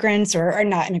are immigrants or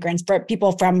not immigrants, but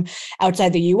people from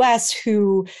outside the US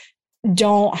who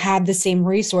don't have the same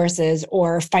resources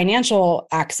or financial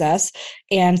access.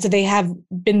 And so they have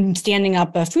been standing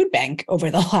up a food bank over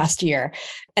the last year.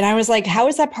 And I was like, how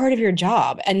is that part of your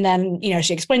job? And then,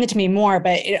 she explained it to me more,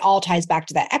 but it all ties back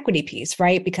to that equity piece,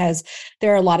 right? Because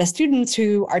there are a lot of students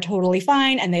who are totally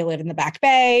fine and they live in the Back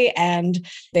Bay and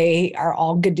they are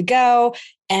all good to go.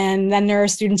 And then there are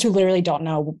students who literally don't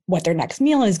know what their next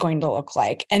meal is going to look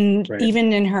like. And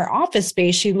even in her office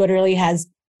space, she literally has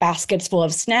baskets full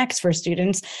of snacks for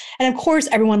students. And of course,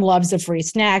 everyone loves a free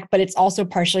snack, but it's also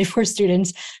partially for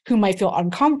students who might feel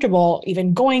uncomfortable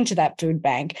even going to that food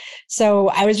bank. So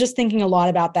I was just thinking a lot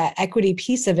about that equity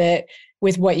piece of it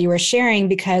with what you were sharing,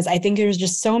 because I think there's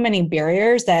just so many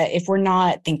barriers that if we're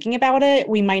not thinking about it,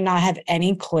 we might not have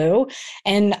any clue.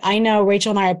 And I know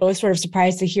Rachel and I are both sort of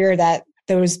surprised to hear that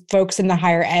those folks in the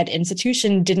higher ed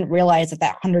institution didn't realize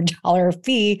that $100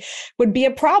 fee would be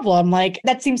a problem. Like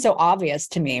that seems so obvious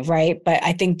to me, right? But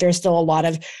I think there's still a lot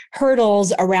of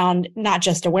hurdles around not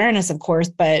just awareness, of course,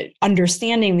 but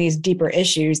understanding these deeper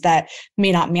issues that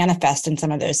may not manifest in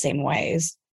some of those same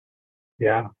ways.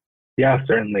 Yeah,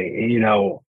 certainly.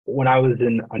 When I was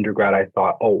in undergrad, I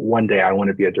thought, one day I want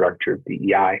to be a director of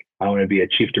DEI. I want to be a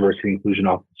chief diversity inclusion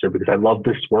officer because I love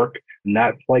this work. And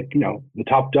that's like, the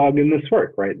top dog in this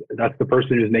work, right? That's the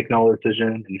person who's making all the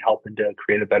decisions and helping to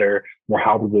create a better, more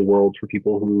habitable world for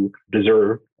people who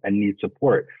deserve and need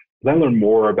support. But I learned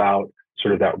more about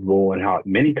sort of that role and how at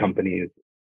many companies,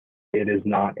 it is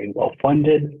not a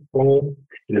well-funded role.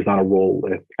 It is not a role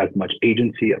with as much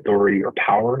agency, authority, or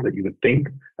power that you would think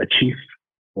a chief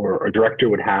or a director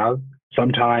would have.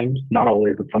 Sometimes, not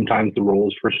always, but sometimes the role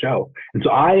is for show. And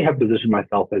so I have positioned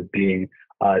myself as being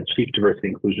chief diversity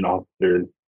inclusion officer's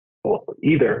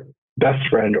either best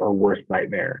friend or worst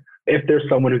nightmare. If there's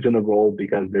someone who's in the role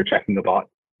because they're checking the box,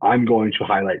 I'm going to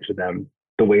highlight to them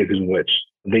the ways in which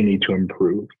they need to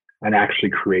improve and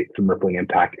actually create some rippling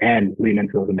impact and lean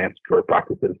into those emancipatory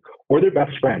practices, or their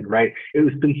best friend, right?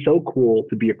 It has been so cool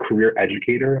to be a career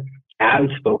educator as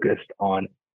focused on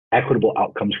equitable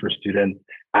outcomes for students,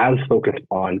 as focused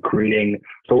on creating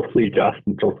socially just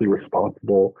and socially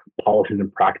responsible policies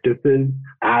and practices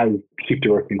as chief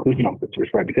diversity inclusion officers,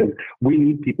 right? Because we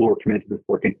need people who are committed to this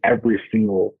work in every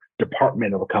single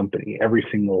department of a company, every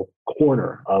single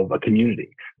corner of a community,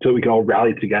 so we can all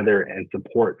rally together and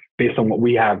support based on what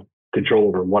we have control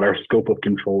over, what our scope of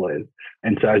control is.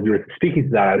 And so as you were speaking to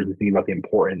that, I was just thinking about the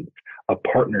importance of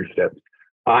partnerships.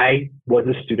 I was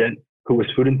a student who was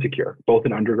food insecure, both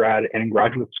in undergrad and in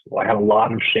graduate school. I had a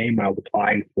lot of shame when I was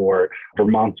applying for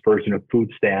Vermont's version of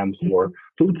food stamps or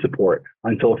food support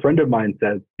until a friend of mine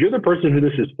said, "You're the person who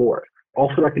this is for."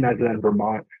 Also recognize that in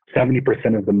Vermont,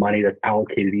 70% of the money that's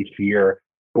allocated each year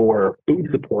for food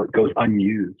support goes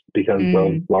unused because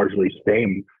of largely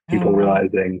shame, people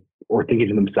realizing or thinking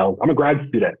to themselves, I'm a grad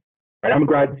student, right?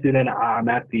 I'm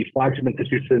at the flagship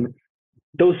institution.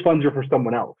 Those funds are for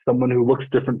someone else, someone who looks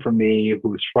different from me,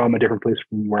 who's from a different place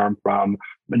from where I'm from,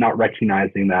 but not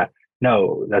recognizing that,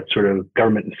 no, that sort of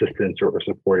government assistance or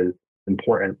support is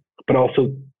important. But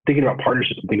also thinking about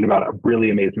partnerships and thinking about a really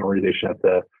amazing organization at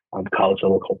the college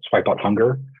level called Swipe Out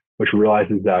Hunger, which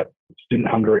realizes that student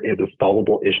hunger is a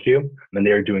solvable issue, and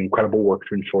they are doing incredible work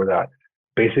to ensure that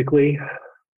basically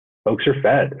folks are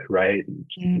fed, right?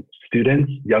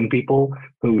 Students, young people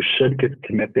who should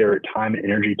commit their time and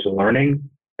energy to learning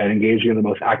and engaging in the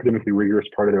most academically rigorous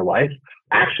part of their life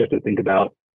actually have to think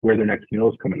about where their next meal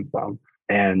is coming from.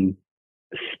 And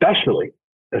especially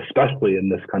in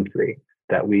this country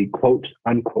that we quote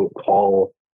unquote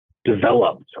call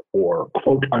developed or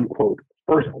quote unquote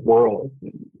first world.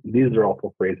 These are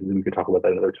awful phrases and we could talk about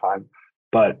that another time.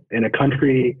 But in a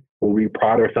country where we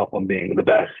pride ourselves on being the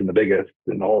best and the biggest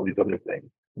and all of these other things,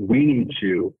 we need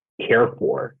to care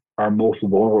for our most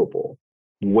vulnerable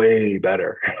way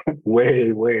better,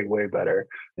 way better.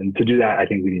 And to do that, I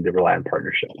think we need to rely on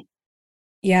partnership.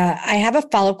 Yeah, I have a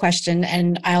follow-up question,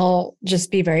 and I'll just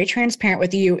be very transparent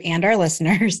with you and our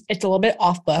listeners. It's a little bit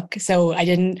off book, so I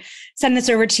didn't send this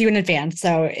over to you in advance.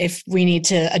 So if we need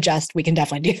to adjust, we can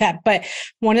definitely do that. But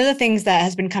one of the things that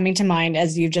has been coming to mind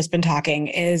as you've just been talking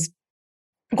is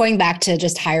going back to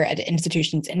just higher ed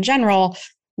institutions in general.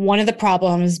 One of the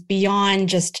problems beyond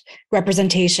just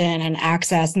representation and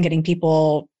access and getting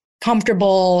people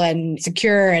comfortable and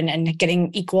secure and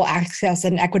getting equal access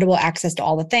and equitable access to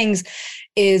all the things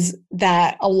is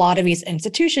that a lot of these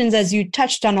institutions, as you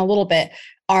touched on a little bit,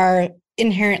 are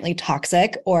inherently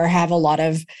toxic or have a lot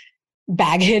of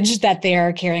baggage that they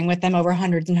are carrying with them over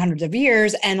hundreds and hundreds of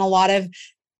years. And a lot of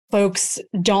folks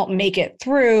don't make it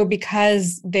through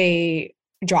because they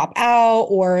drop out,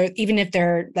 or even if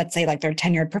they're, let's say, like they're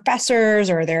tenured professors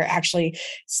or they're actually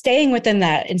staying within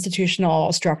that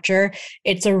institutional structure,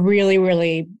 it's a really,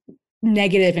 really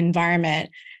negative environment.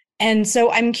 And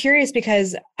so I'm curious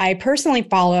because I personally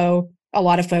follow a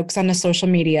lot of folks on the social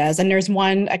medias, and there's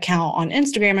one account on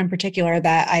Instagram in particular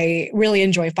that I really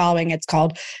enjoy following. It's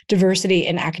called Diversity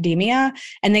in Academia.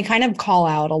 And they kind of call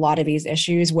out a lot of these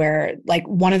issues where, like,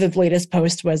 one of the latest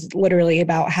posts was literally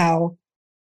about how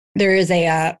there is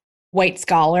a white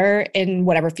scholar in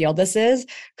whatever field this is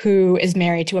who is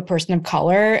married to a person of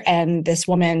color. And this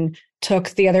woman took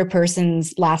the other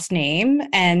person's last name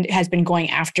and has been going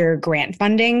after grant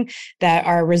funding that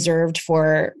are reserved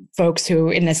for folks who,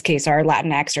 in this case, are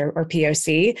Latinx or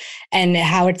POC, and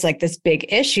how it's like this big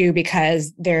issue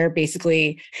because they're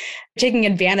basically taking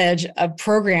advantage of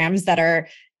programs that are,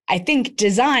 I think,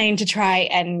 designed to try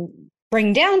and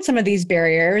bring down some of these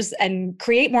barriers and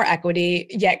create more equity,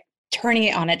 yet turning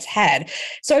it on its head.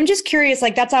 So I'm just curious,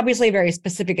 like, that's obviously a very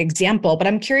specific example, but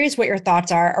I'm curious what your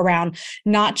thoughts are around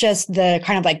not just the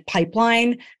kind of like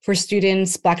pipeline for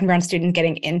students, Black and brown students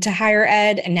getting into higher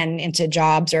ed and then into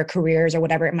jobs or careers or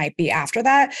whatever it might be after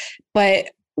that, but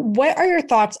what are your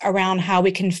thoughts around how we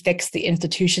can fix the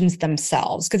institutions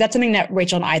themselves? Because that's something that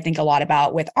Rachel and I think a lot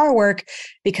about with our work,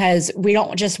 because we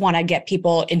don't just want to get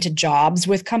people into jobs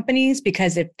with companies,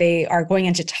 because if they are going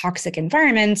into toxic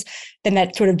environments, then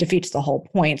that sort of defeats the whole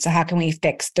point. So how can we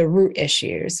fix the root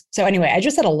issues? So anyway, I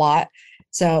just said a lot.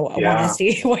 So I want to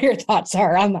see what your thoughts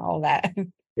are on all of that.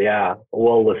 Yeah.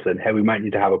 Well, listen, hey, we might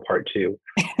need to have a part two.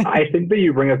 I think that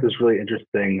you bring up this really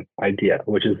interesting idea,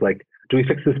 which is like, do we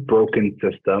fix this broken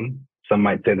system? Some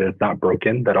might say that it's not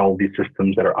broken, that all of these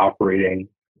systems that are operating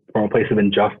from a place of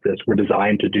injustice were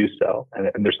designed to do so. And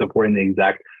they're supporting the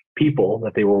exact people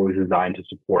that they were always designed to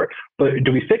support. But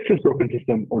do we fix this broken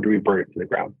system, or do we burn it to the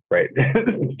ground, right?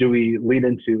 Do we lean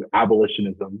into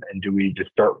abolitionism, and do we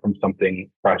just start from something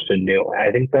fresh and new? And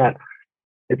I think that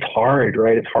it's hard,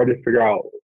 right? It's hard to figure out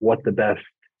what the best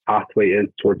pathway is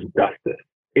towards justice.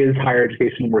 Is higher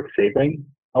education worth saving?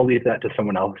 I'll leave that to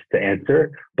someone else to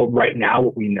answer. But right now,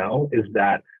 what we know is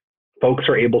that folks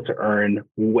are able to earn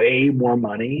way more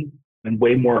money and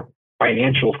way more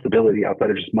financial stability outside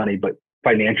of just money, but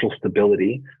financial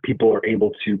stability. People are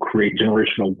able to create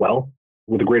generational wealth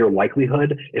with a greater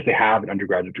likelihood if they have an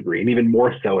undergraduate degree, and even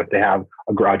more so if they have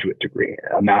a graduate degree,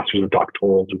 a master's or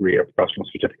doctoral degree, or a professional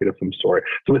certificate of some sort.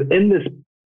 So within this,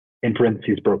 in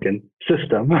parentheses, broken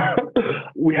system,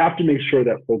 we have to make sure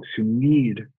that folks who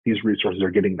need these resources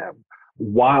are getting them,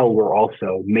 while we're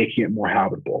also making it more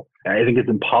habitable. And I think it's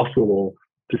impossible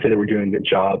to say that we're doing a good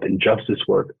job in justice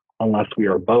work unless we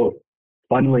are both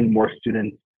funneling more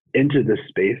students into this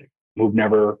space who've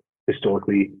never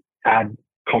historically had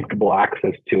comfortable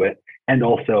access to it, and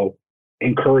also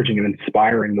encouraging and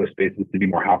inspiring those spaces to be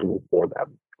more habitable for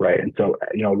them, right? And so,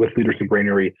 with Leadership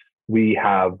Brainery, we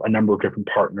have a number of different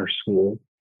partner schools,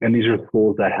 and these are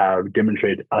schools that have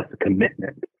demonstrated us a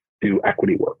commitment to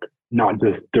equity work, not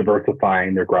just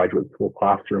diversifying their graduate school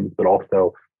classrooms, but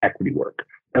also equity work.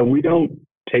 And we don't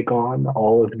take on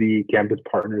all of the campus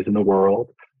partners in the world.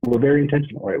 We're very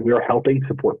intentional, right? We are helping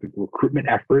support the recruitment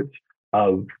efforts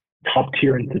of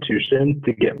top-tier institutions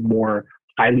to get more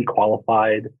highly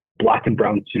qualified Black and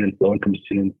brown students, low-income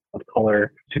students of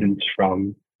color, students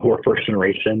who are first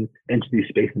generation into these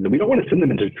spaces. And we don't want to send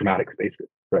them into traumatic spaces,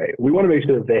 right? We want to make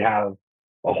sure that they have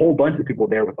a whole bunch of people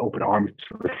there with open arms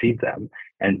to receive them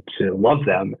and to love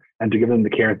them and to give them the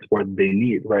care and support that they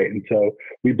need, right? And so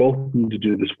we both need to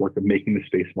do this work of making the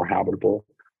space more habitable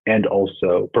and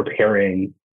also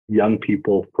preparing young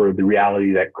people for the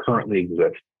reality that currently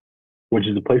exists, which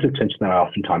is a place of tension that I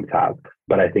oftentimes have.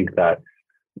 But I think that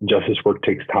justice work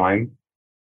takes time.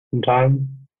 sometimes.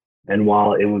 And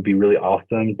while it would be really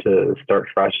awesome to start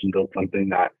fresh and build something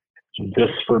that's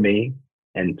just for me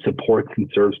and supports and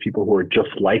serves people who are just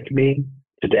like me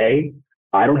today,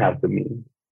 I don't have the means.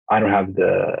 I don't have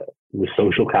the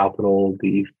social capital,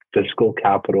 the fiscal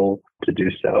capital to do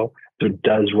so. So it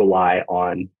does rely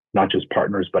on not just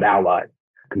partners, but allies,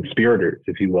 conspirators,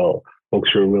 if you will, folks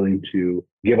who are willing to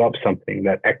give up something.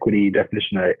 That equity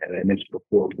definition I mentioned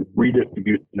before,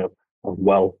 redistribution of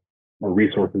wealth or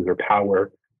resources or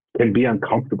power, can be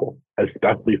uncomfortable,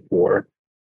 especially for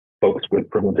folks with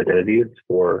privileged identities,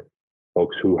 for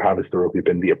folks who have historically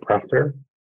been the oppressor.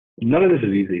 None of this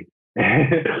is easy.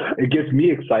 It gets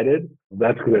me excited.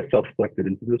 That's because I self-selected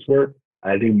into this work.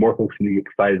 I think more folks need to get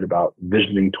excited about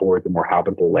visioning towards a more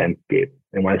habitable landscape.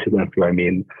 And when I say landscape, I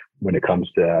mean when it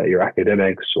comes to your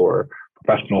academics or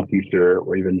professional future,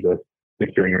 or even just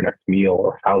securing your next meal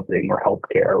or housing or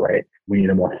healthcare, right? We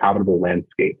need a more habitable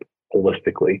landscape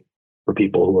holistically for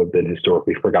people who have been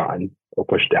historically forgotten or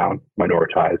pushed down,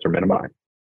 minoritized, or minimized.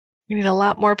 We need a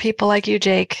lot more people like you,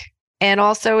 Jake. And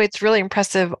also, it's really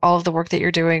impressive, all of the work that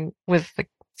you're doing with like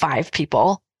 5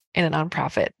 people in a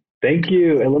nonprofit. Thank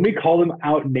you. And let me call them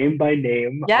out name by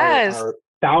name. Yes. Our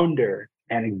founder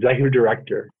and executive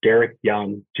director, Derek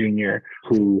Young Jr.,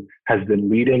 who has been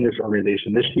leading this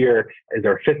organization. This year is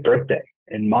our 5th birthday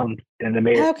in month. And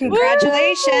Oh,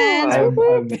 congratulations.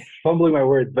 I'm fumbling my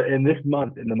words, but in this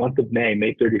month, in the month of May,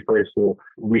 May 31st, we'll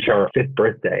reach our 5th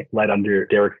birthday, led under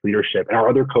Derek's leadership. And our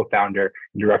other co-founder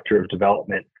and director of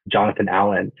development, Jonathan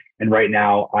Allen. And right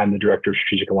now, I'm the director of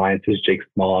strategic alliances, Jake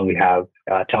Small, and we have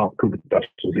talent group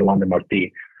specialist, Yolanda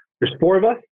Marti. There's 4 of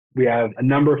us. We have a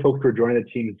number of folks who are joining the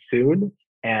team soon.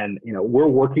 And, we're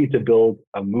working to build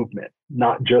a movement,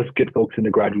 not just get folks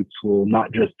into graduate school,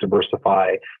 not just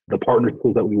diversify the partner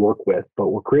schools that we work with, but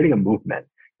we're creating a movement.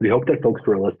 We hope that folks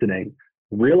who are listening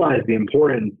realize the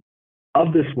importance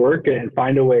of this work and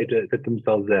find a way to fit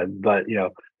themselves in. But,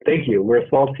 thank you. We're a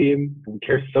small team. We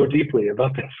care so deeply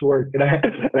about this work. And I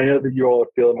know that you all are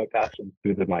feeling my passion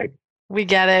through the mic. We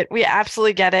get it. We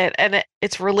absolutely get it. And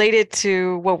it's related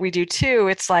to what we do too.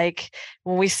 It's like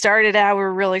when we started out, we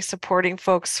were really supporting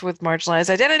folks with marginalized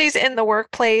identities in the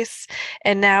workplace.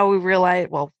 And now we've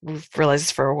realized this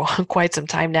for quite some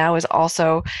time now, is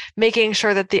also making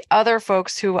sure that the other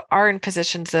folks who are in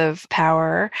positions of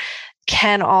power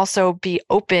can also be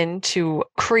open to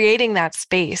creating that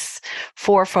space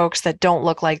for folks that don't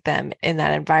look like them in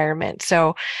that environment.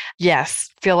 So yes,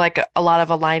 feel like a lot of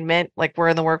alignment, like we're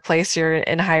in the workplace, you're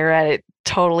in higher ed,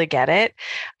 totally get it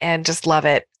and just love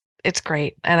it. It's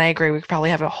great. And I agree. We could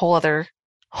probably have a whole other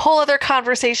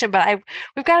conversation, but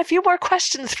we've got a few more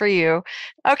questions for you.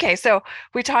 Okay. So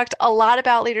we talked a lot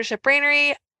about Leadership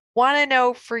Brainery. Want to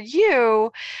know for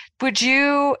you, would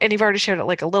you, and you've already shared it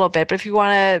like a little bit, but if you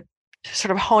want to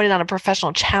sort of hone in on a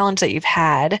professional challenge that you've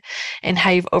had and how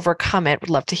you've overcome it,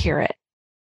 would love to hear it.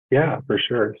 Yeah, for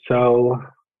sure. So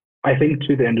I think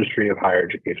to the industry of higher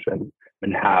education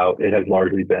and how it has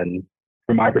largely been,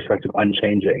 from my perspective,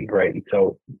 unchanging, right? And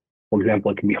so, for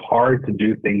example, it can be hard to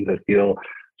do things that feel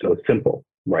so simple,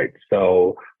 right?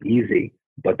 So easy,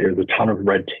 but there's a ton of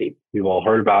red tape. We've all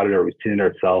heard about it or we've seen it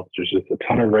ourselves. There's just a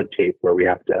ton of red tape where we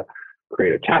have to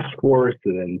create a task force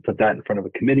and then put that in front of a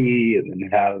committee and then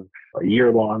have a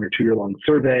year-long or 2-year-long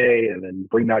survey and then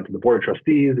bring that to the board of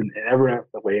trustees and everyone has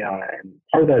to weigh on it. And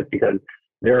part of that is because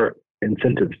there are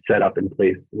incentives set up in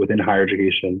place within higher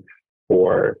education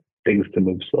for things to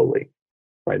move slowly,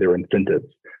 right? There are incentives.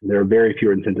 There are very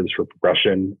few incentives for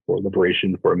progression, for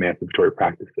liberation, for emancipatory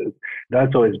practices.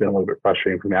 That's always been a little bit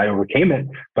frustrating for me. I overcame it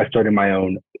by starting my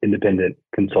own independent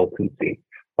consultancy,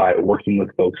 by working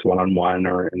with folks one-on-one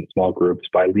or in small groups,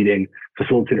 by leading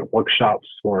facilitated workshops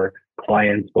for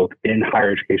clients, both in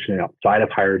higher education and outside of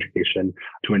higher education,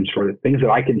 to ensure that things that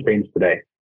I can change today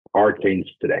are changed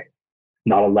today.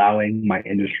 Not allowing my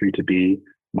industry to be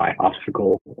my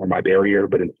obstacle or my barrier,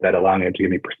 but instead allowing it to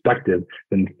give me perspective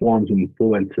that informs and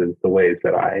influences the ways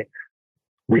that I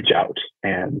reach out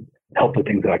and help the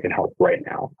things that I can help right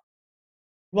now.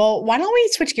 Well, why don't we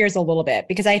switch gears a little bit?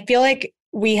 Because I feel like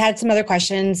we had some other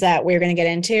questions that we were going to get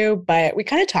into, but we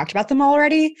kind of talked about them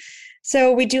already.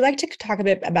 So we do like to talk a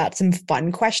bit about some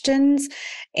fun questions.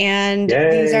 And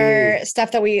These are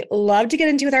stuff that we love to get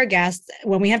into with our guests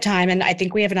when we have time. And I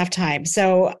think we have enough time.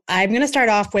 So I'm going to start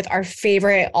off with our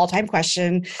favorite all-time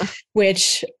question,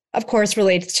 which of course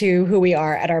relates to who we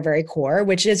are at our very core,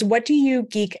 which is, what do you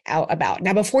geek out about?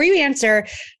 Now, before you answer,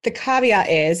 the caveat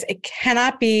is it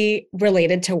cannot be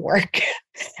related to work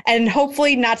and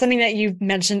hopefully not something that you've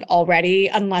mentioned already,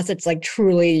 unless it's like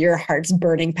truly your heart's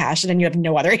burning passion and you have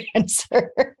no other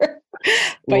answer.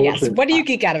 But yes, listen, what do you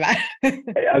geek out about?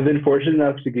 I've been fortunate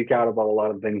enough to geek out about a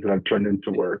lot of things that I've turned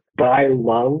into work. But I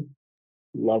love,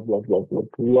 love, love, love, love,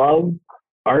 love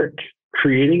art,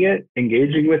 creating it,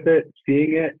 engaging with it,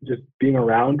 seeing it, just being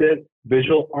around it,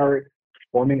 visual art,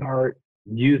 performing art,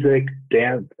 music,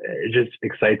 dance. It just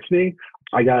excites me.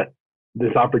 I got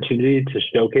this opportunity to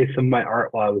showcase some of my art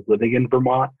while I was living in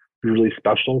Vermont. It was really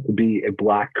special to be a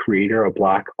Black creator, a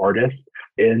Black artist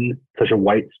in such a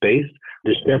white space,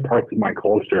 to share parts of my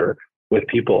culture with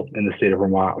people in the state of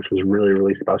Vermont, which was really,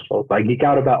 really special. So I geek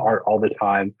out about art all the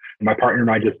time. My partner and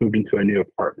I just moved into a new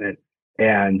apartment,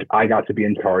 and I got to be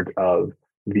in charge of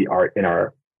the art in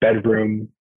our bedroom,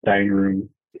 dining room,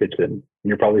 kitchen. And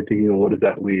you're probably thinking, well, what does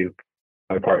that leave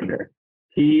my partner?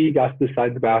 He got to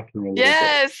decide the bathroom a little bit.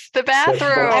 Yes, the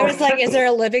bathroom. I was like, is there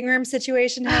a living room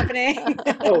situation happening?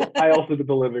 Oh, I also did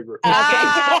the living room.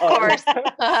 Of course.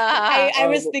 I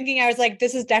was thinking, I was like,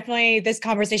 this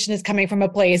conversation is coming from a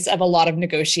place of a lot of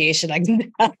negotiation. I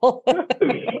can tell.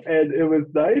 And it was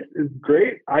nice. It's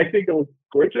great. I think it was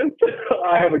gorgeous.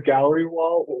 I have a gallery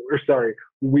wall.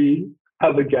 We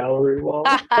have a gallery wall.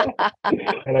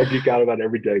 And I geek out about it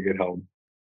every day I get home.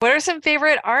 What are some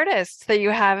favorite artists that you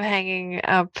have hanging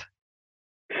up?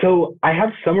 So I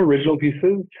have some original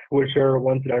pieces, which are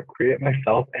ones that I've created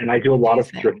myself. And I do a lot of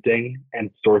Amazing. thrifting and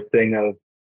sourcing of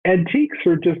antiques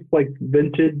or just like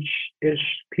vintage-ish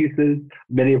pieces,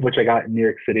 many of which I got in New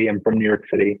York City. I'm from New York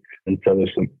City. And so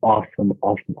there's some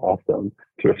awesome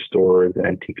thrift stores and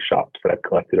antique shops that I've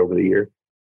collected over the years.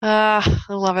 I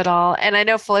love it all. And I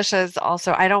know Felicia's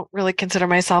also, I don't really consider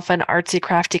myself an artsy,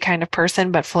 crafty kind of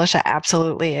person, but Felicia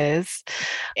absolutely is.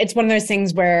 It's one of those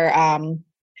things where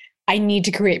I need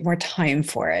to create more time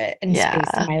for it and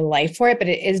space in my life for it, but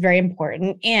it is very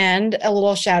important. And a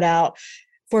little shout out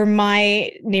for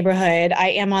my neighborhood. I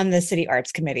am on the city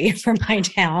arts committee for my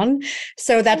town.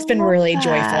 So that's been really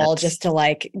joyful just to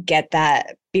like get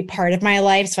that be part of my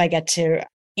life. So I get to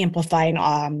amplify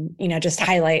and just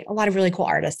highlight a lot of really cool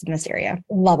artists in this area.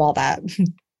 Love all that.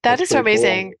 That is so really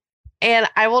amazing. cool. And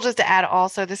I will just add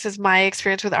also, this is my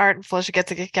experience with art, and Felicia gets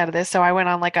a kick out of this. So I went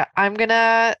on I'm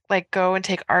gonna go and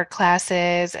take art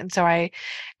classes. And so I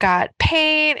got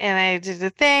paint and I did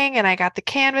the thing and I got the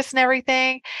canvas and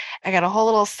everything. I got a whole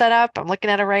little setup. I'm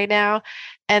looking at it right now.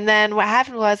 And then what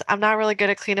happened was I'm not really good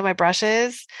at cleaning my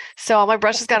brushes. So all my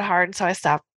brushes got hard, and so I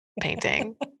stopped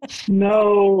painting.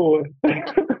 No.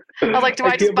 I was like, do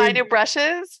I just buy new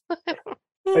brushes?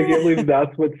 I can't believe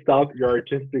that's what stopped your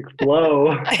artistic flow.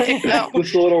 I know.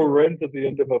 Just a little rinse at the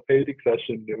end of a painting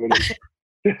session.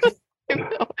 I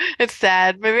know. It's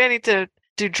sad. Maybe I need to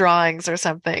do drawings or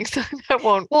something. So that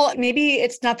won't. Well, maybe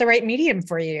it's not the right medium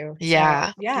for you. Yeah.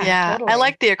 So, yeah. Totally. I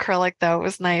like the acrylic though. It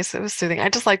was nice. It was soothing. I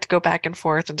just like to go back and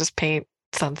forth and just paint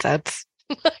sunsets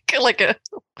like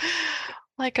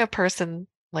a person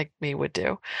like me would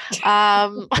do.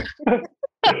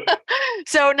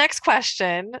 So next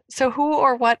question. So who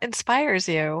or what inspires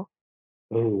you?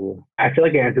 Oh, I feel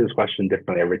like I answer this question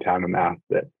differently every time I'm asked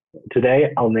it.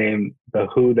 Today, I'll name the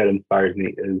who that inspires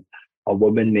me is a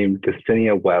woman named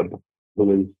Ksenia Webb,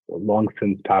 who has long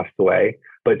since passed away.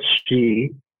 But she,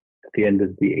 at the end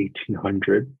of the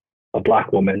 1800s, a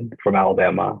Black woman from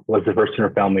Alabama, was the first in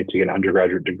her family to get an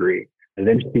undergraduate degree. And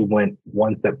then she went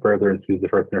one step further, and she was the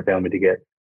first in her family to get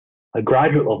a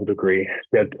graduate level degree.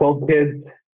 She had 12 kids,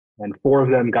 and 4 of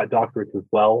them got doctorates as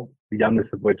well, the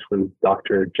youngest of which was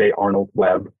Dr. J. Arnold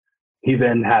Webb. He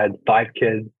then had 5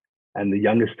 kids, and the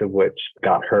youngest of which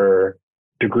got her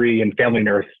degree in family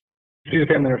nurse. She's a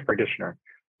family nurse practitioner.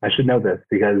 I should know this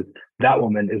because that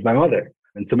woman is my mother.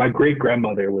 And so my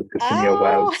great-grandmother was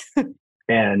Ksenia Webb,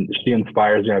 and she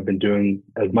inspires me. I've been doing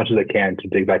as much as I can to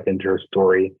dig back into her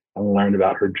story and learn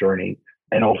about her journey,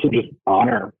 and also just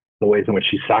honor the ways in which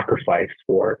she sacrificed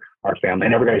for our family. I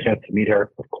never got a chance to meet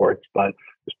her, of course, but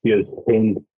she has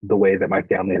changed the way that my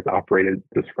family has operated,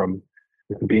 just from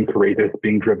being courageous,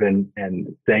 being driven, and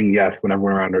saying yes when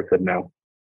everyone around her said no.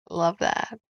 Love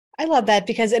that. I love that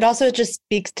because it also just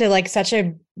speaks to like such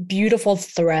a beautiful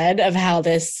thread of how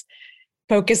this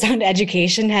focus on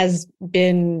education has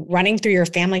been running through your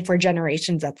family for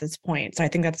generations at this point. So I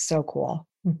think that's so cool.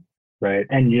 Right.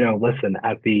 And, listen,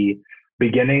 at the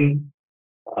beginning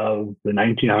of the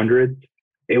 1900s,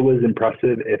 it was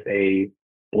impressive if a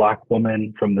Black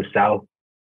woman from the South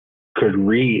could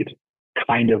read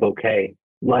kind of okay,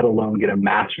 let alone get a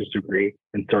master's degree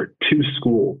and start 2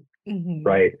 schools,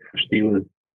 right? She was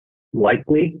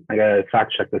likely, I gotta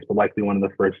fact check this, but likely one of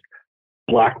the first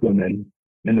Black women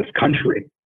in this country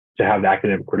to have the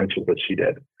academic credentials that she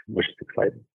did, which is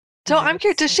exciting. So I'm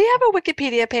curious, does she have a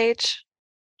Wikipedia page?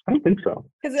 I don't think so.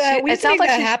 Because It sounds like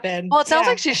that she, happen. well, it sounds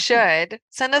like she should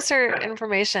send us her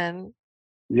information.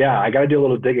 Yeah, I got to do a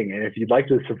little digging. And if you'd like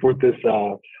to support this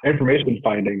information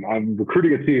finding, I'm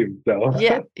recruiting a team. So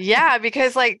Yeah,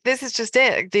 because like this is just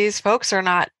it. These folks are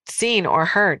not seen or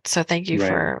heard. So thank you Right.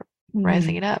 for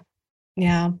rising it up.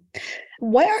 Yeah.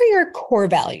 What are your core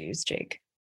values, Jake?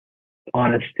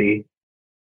 Honesty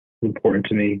is important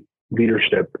to me.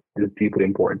 Leadership is deeply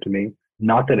important to me.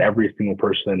 Not that every single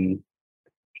person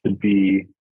should be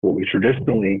what we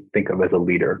traditionally think of as a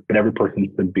leader, but every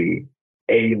person should be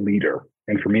a leader.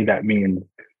 And for me, that means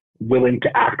willing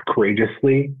to act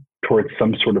courageously towards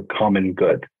some sort of common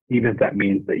good, even if that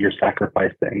means that you're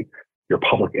sacrificing your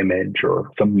public image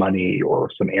or some money or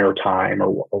some airtime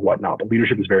or whatnot. But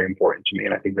leadership is very important to me.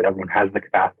 And I think that everyone has the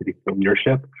capacity for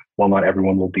leadership, while not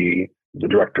everyone will be the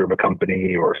director of a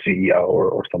company or CEO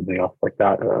or something else like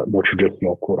that, more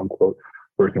traditional, quote unquote,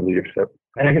 version of leadership.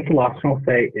 And I guess the last one I'll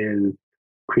say is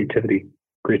creativity.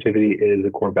 Creativity is a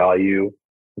core value,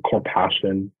 a core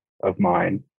passion of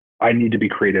mine. I need to be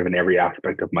creative in every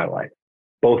aspect of my life,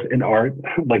 both in art,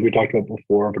 like we talked about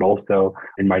before, but also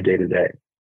in my day-to-day.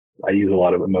 I use a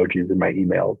lot of emojis in my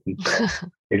emails. And so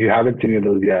if you haven't seen any of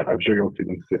those yet, I'm sure you'll see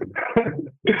them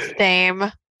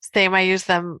soon. Same. I use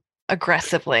them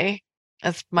aggressively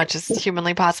as much as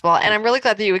humanly possible. And I'm really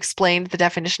glad that you explained the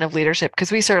definition of leadership,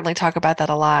 because we certainly talk about that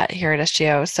a lot here at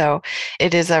SGO. So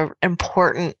it is an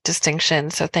important distinction.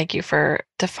 So thank you for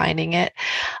defining it.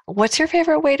 What's your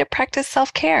favorite way to practice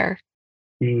self-care?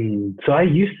 So I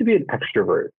used to be an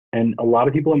extrovert. And a lot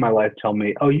of people in my life tell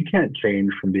me, oh, you can't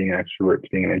change from being an extrovert to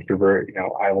being an introvert. You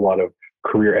know, I have a lot of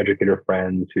career educator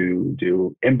friends who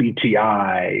do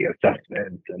MBTI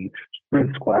assessments and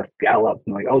Sprint Quest Gallups,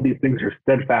 and like, oh, these things are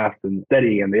steadfast and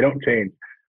steady and they don't change.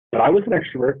 But I was an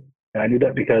extrovert, and I knew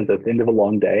that because at the end of a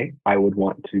long day, I would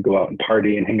want to go out and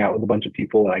party and hang out with a bunch of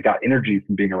people, and I got energy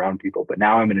from being around people. But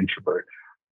now I'm an introvert.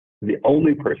 The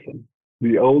only person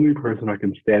I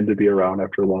can stand to be around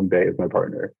after a long day is my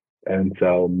partner. And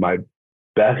so my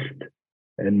best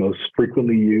and most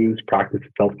frequently used practice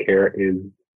of self-care is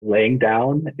laying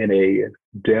down in a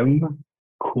dim,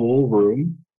 cool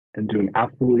room and doing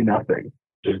absolutely nothing,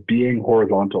 just being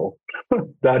horizontal.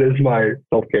 That is my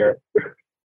self-care.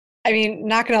 I mean,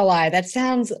 not gonna lie, that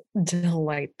sounds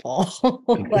delightful.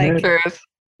 Like,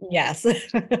 yes.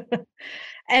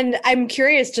 And I'm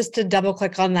curious, just to double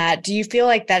click on that, do you feel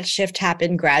like that shift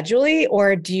happened gradually,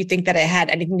 or do you think that it had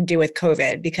anything to do with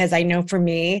COVID? Because I know for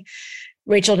me,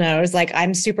 Rachel knows, like,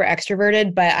 I'm super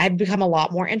extroverted, but I've become a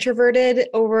lot more introverted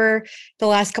over the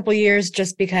last couple of years,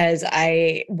 just because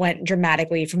I went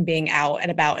dramatically from being out and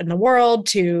about in the world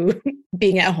to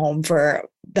being at home for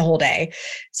the whole day.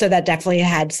 So that definitely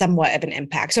had somewhat of an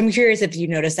impact. So I'm curious if you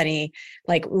noticed any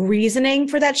like reasoning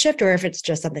for that shift, or if it's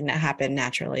just something that happened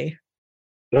naturally.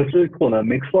 That's really cool. And that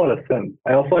makes a lot of sense.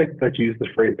 I also like that you use the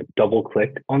phrase double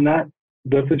click on that.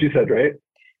 That's what you said, right?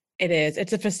 It is.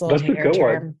 It's a That's a facilitator good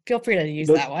term. one. Feel free to use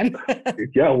that one.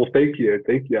 Yeah, well, thank you.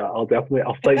 I'll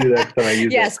cite you next time I use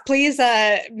it. Yes, please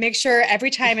make sure every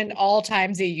time and all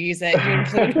times you use it, you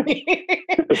include me.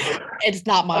 It's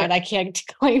not mine. I can't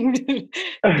claim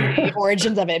the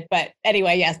origins of it. But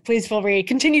anyway, yes, please feel free.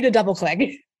 Continue to double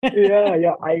click.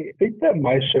 Yeah. I think that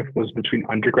my shift was between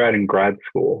undergrad and grad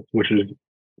school, which is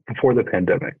before the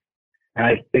pandemic. And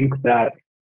I think that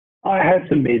I had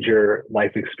some major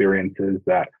life experiences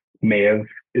that may have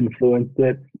influenced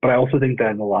it. But I also think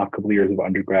that in the last couple of years of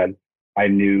undergrad, I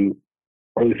knew,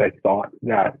 or at least I thought,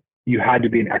 that you had to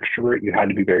be an extrovert. You had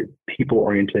to be very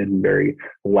people-oriented and very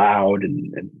loud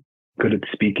and good at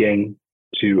speaking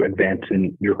to advance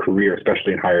in your career,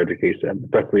 especially in higher education,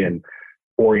 especially in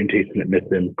orientation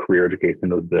admission, career education.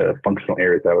 Those are the functional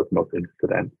areas I was most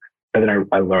interested in. And then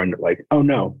I learned, like, oh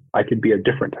no, I could be a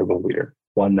different type of leader,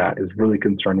 one that is really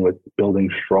concerned with building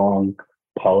strong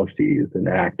policies and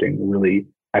enacting really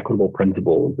equitable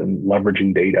principles and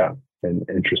leveraging data in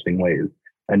interesting ways,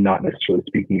 and not necessarily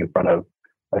speaking in front of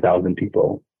 1,000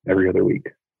 people every other week.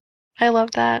 I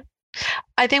love that.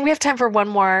 I think we have time for one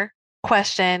more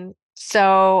question.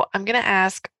 So I'm going to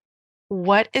ask,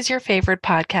 what is your favorite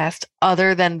podcast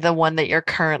other than the one that you're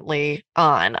currently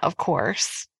on, of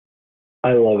course?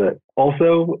 I love it.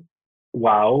 Also,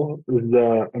 wow,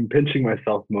 I'm pinching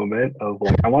myself moment of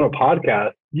like, I want a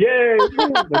podcast. Yay!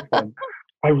 That's fun.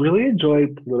 I really enjoy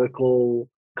political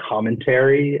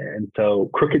commentary. And so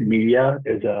Crooked Media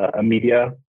is a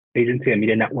media agency, a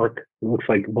media network. It looks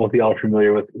like both of y'all are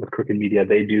familiar with Crooked Media.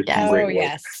 They do some great work.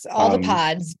 Yes. All the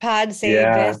pods. Pod Save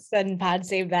This and Pod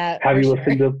Save That. Have you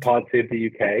listened to Pod Save the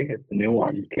UK? It's a new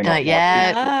one. It came out Not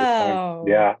yet. last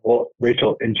week. Yeah. Well,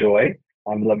 Rachel, enjoy.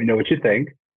 Let me know what you think.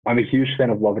 I'm a huge fan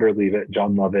of Love It or Leave It.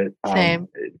 John Lovett Same.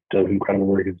 does incredible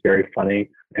work. He's very funny.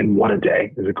 And What a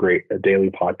Day is a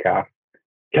daily podcast.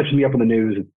 Catching me up on the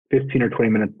news. It's 15 or 20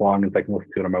 minutes long, and I can listen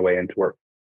to it on my way into work.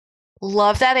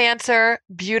 Love that answer.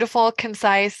 Beautiful,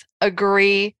 concise,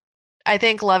 agree. I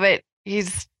think Lovett.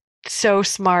 He's so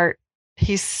smart.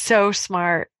 He's so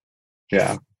smart.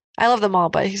 Yeah. I love them all,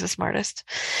 but he's the smartest.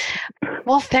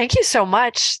 Well, thank you so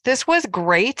much. This was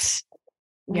great.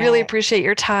 Really appreciate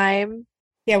your time.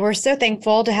 Yeah, we're so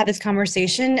thankful to have this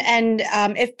conversation. And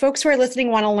if folks who are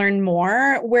listening want to learn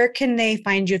more, where can they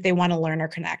find you if they want to learn or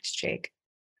connect, Jake?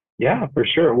 Yeah, for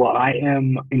sure. Well, I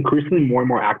am increasingly more and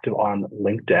more active on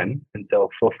LinkedIn. And so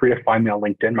feel free to find me on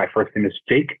LinkedIn. My first name is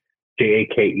Jake,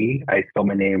 Jake. I spell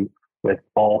my name with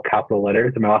all capital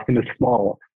letters, and my last name is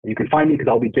Small. You can find me because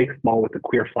I'll be Jake Small with the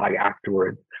queer flag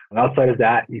afterwards. And outside of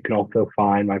that, you can also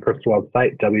find my personal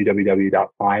website,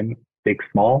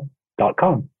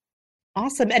 www.imjakesmall.com.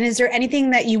 Awesome. And is there anything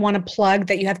that you want to plug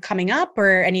that you have coming up,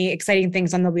 or any exciting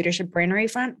things on the Leadership Brainery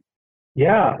front?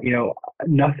 Yeah,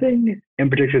 nothing in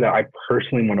particular that I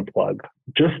personally want to plug,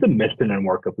 just the mission and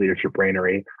work of Leadership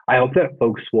Brainery. I hope that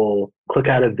folks will click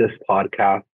out of this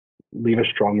podcast, leave a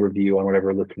strong review on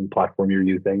whatever listening platform you're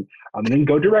using, and then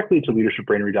go directly to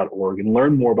leadershipbrainery.org and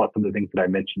learn more about some of the things that I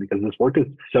mentioned, because this work is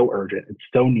so urgent. It's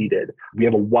so needed. We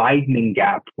have a widening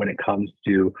gap when it comes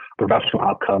to professional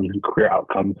outcomes and career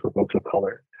outcomes for folks of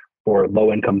color, for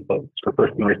low-income folks, for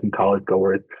first-generation college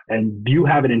goers, and you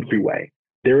have an entryway.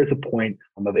 There is a point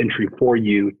of entry for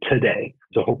you today.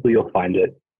 So hopefully you'll find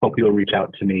it. Hopefully you'll reach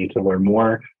out to me to learn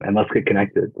more, and let's get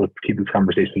connected. Let's keep this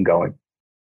conversation going.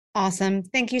 Awesome.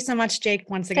 Thank you so much, Jake,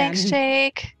 once again. Thanks,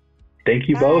 Jake. Thank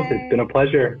you both. It's been a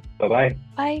pleasure. Bye-bye.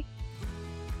 Bye.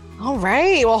 All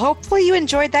right. Well, hopefully you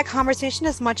enjoyed that conversation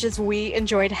as much as we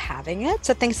enjoyed having it.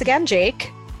 So thanks again,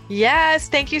 Jake. Yes,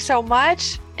 thank you so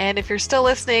much. And if you're still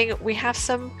listening, we have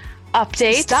some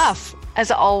updates. Stuff.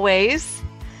 As always.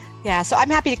 Yeah, so I'm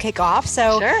happy to kick off.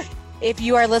 So Sure. If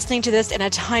you are listening to this in a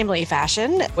timely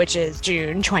fashion, which is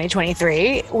June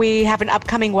 2023, we have an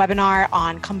upcoming webinar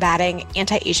on combating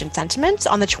anti-Asian sentiments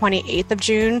on the 28th of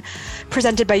June,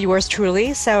 presented by yours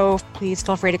truly. So please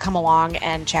feel free to come along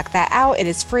and check that out. It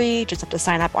is free. Just have to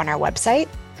sign up on our website.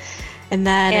 And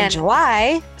then in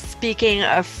July... Speaking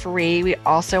of free, we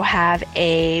also have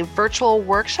a virtual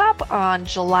workshop on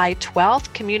July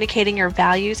 12th, communicating your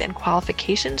values and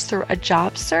qualifications through a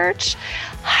job search.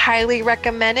 Highly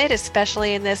recommend it,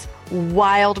 especially in this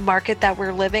wild market that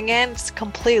we're living in. It's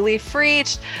completely free.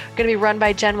 It's going to be run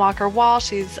by Jen Walker-Wall.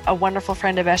 She's a wonderful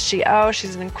friend of SGO.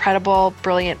 She's an incredible,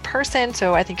 brilliant person.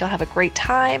 So I think you'll have a great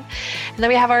time. And then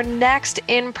we have our next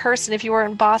in-person, if you are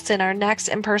in Boston, our next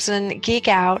in-person Geek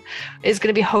Out is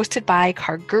going to be hosted by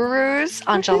Car Gurus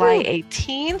on July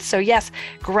 18th. So yes,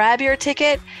 grab your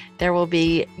ticket. There will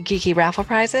be geeky raffle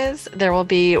prizes. There will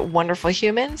be wonderful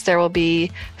humans. There will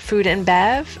be food and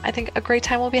bev. I think a great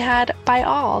time will be had by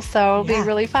all. So it'll be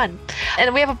really fun.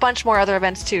 And we have a bunch more other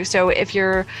events too. So if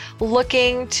you're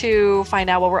looking to find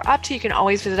out what we're up to, you can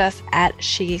always visit us at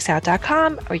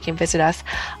shegeeksout.com, or you can visit us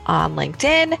on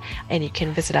LinkedIn, and you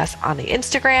can visit us on the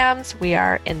Instagrams. We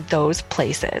are in those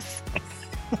places.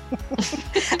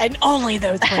 And only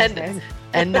those places.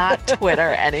 And not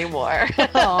Twitter anymore.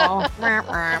 Oh,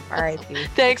 R.I.P.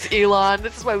 Thanks, Elon.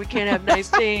 This is why we can't have nice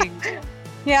things.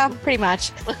 Yeah, pretty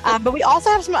much. But we also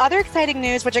have some other exciting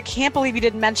news, which I can't believe you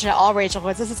didn't mention at all, Rachel,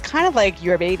 because this is kind of like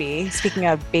your baby. Speaking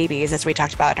of babies, as we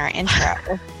talked about in our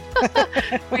intro.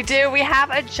 We do. We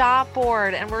have a job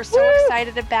board, and we're so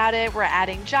excited about it. We're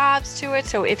adding jobs to it.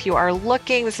 So if you are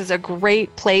looking, this is a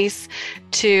great place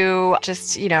to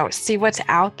just, see what's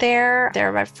out there.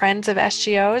 They're my friends of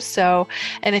SGOs. So,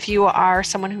 and if you are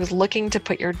someone who's looking to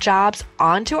put your jobs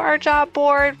onto our job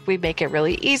board, we make it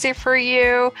really easy for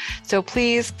you. So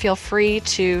please feel free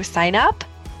to sign up.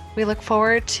 We look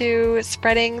forward to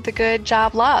spreading the good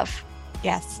job love.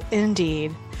 Yes,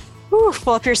 indeed. Whew.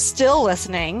 Well, if you're still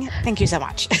listening, thank you so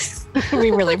much. We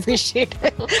really appreciate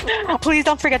it. Please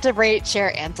don't forget to rate,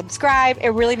 share, and subscribe.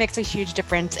 It really makes a huge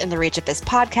difference in the reach of this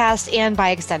podcast and, by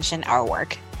extension, our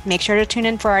work. Make sure to tune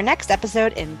in for our next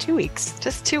episode in 2 weeks.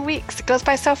 Just 2 weeks. It goes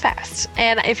by so fast.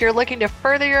 And if you're looking to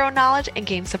further your own knowledge and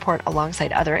gain support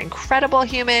alongside other incredible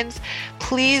humans,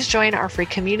 please join our free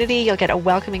community. You'll get a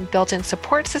welcoming built-in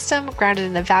support system grounded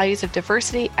in the values of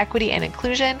diversity, equity, and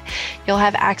inclusion. You'll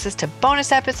have access to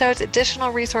bonus episodes,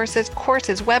 additional resources,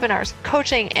 courses, webinars,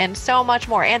 coaching, and so much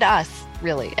more. And us,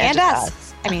 really. And us.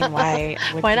 I mean, why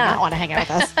would Why you not want to hang out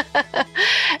with us?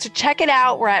 So check it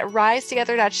out. We're at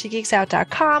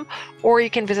risetogether.shegeeksout.com, or you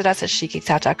can visit us at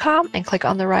shegeeksout.com and click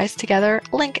on the Rise Together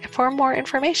link for more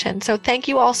information. So thank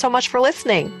you all so much for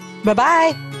listening.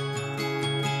 Bye-bye.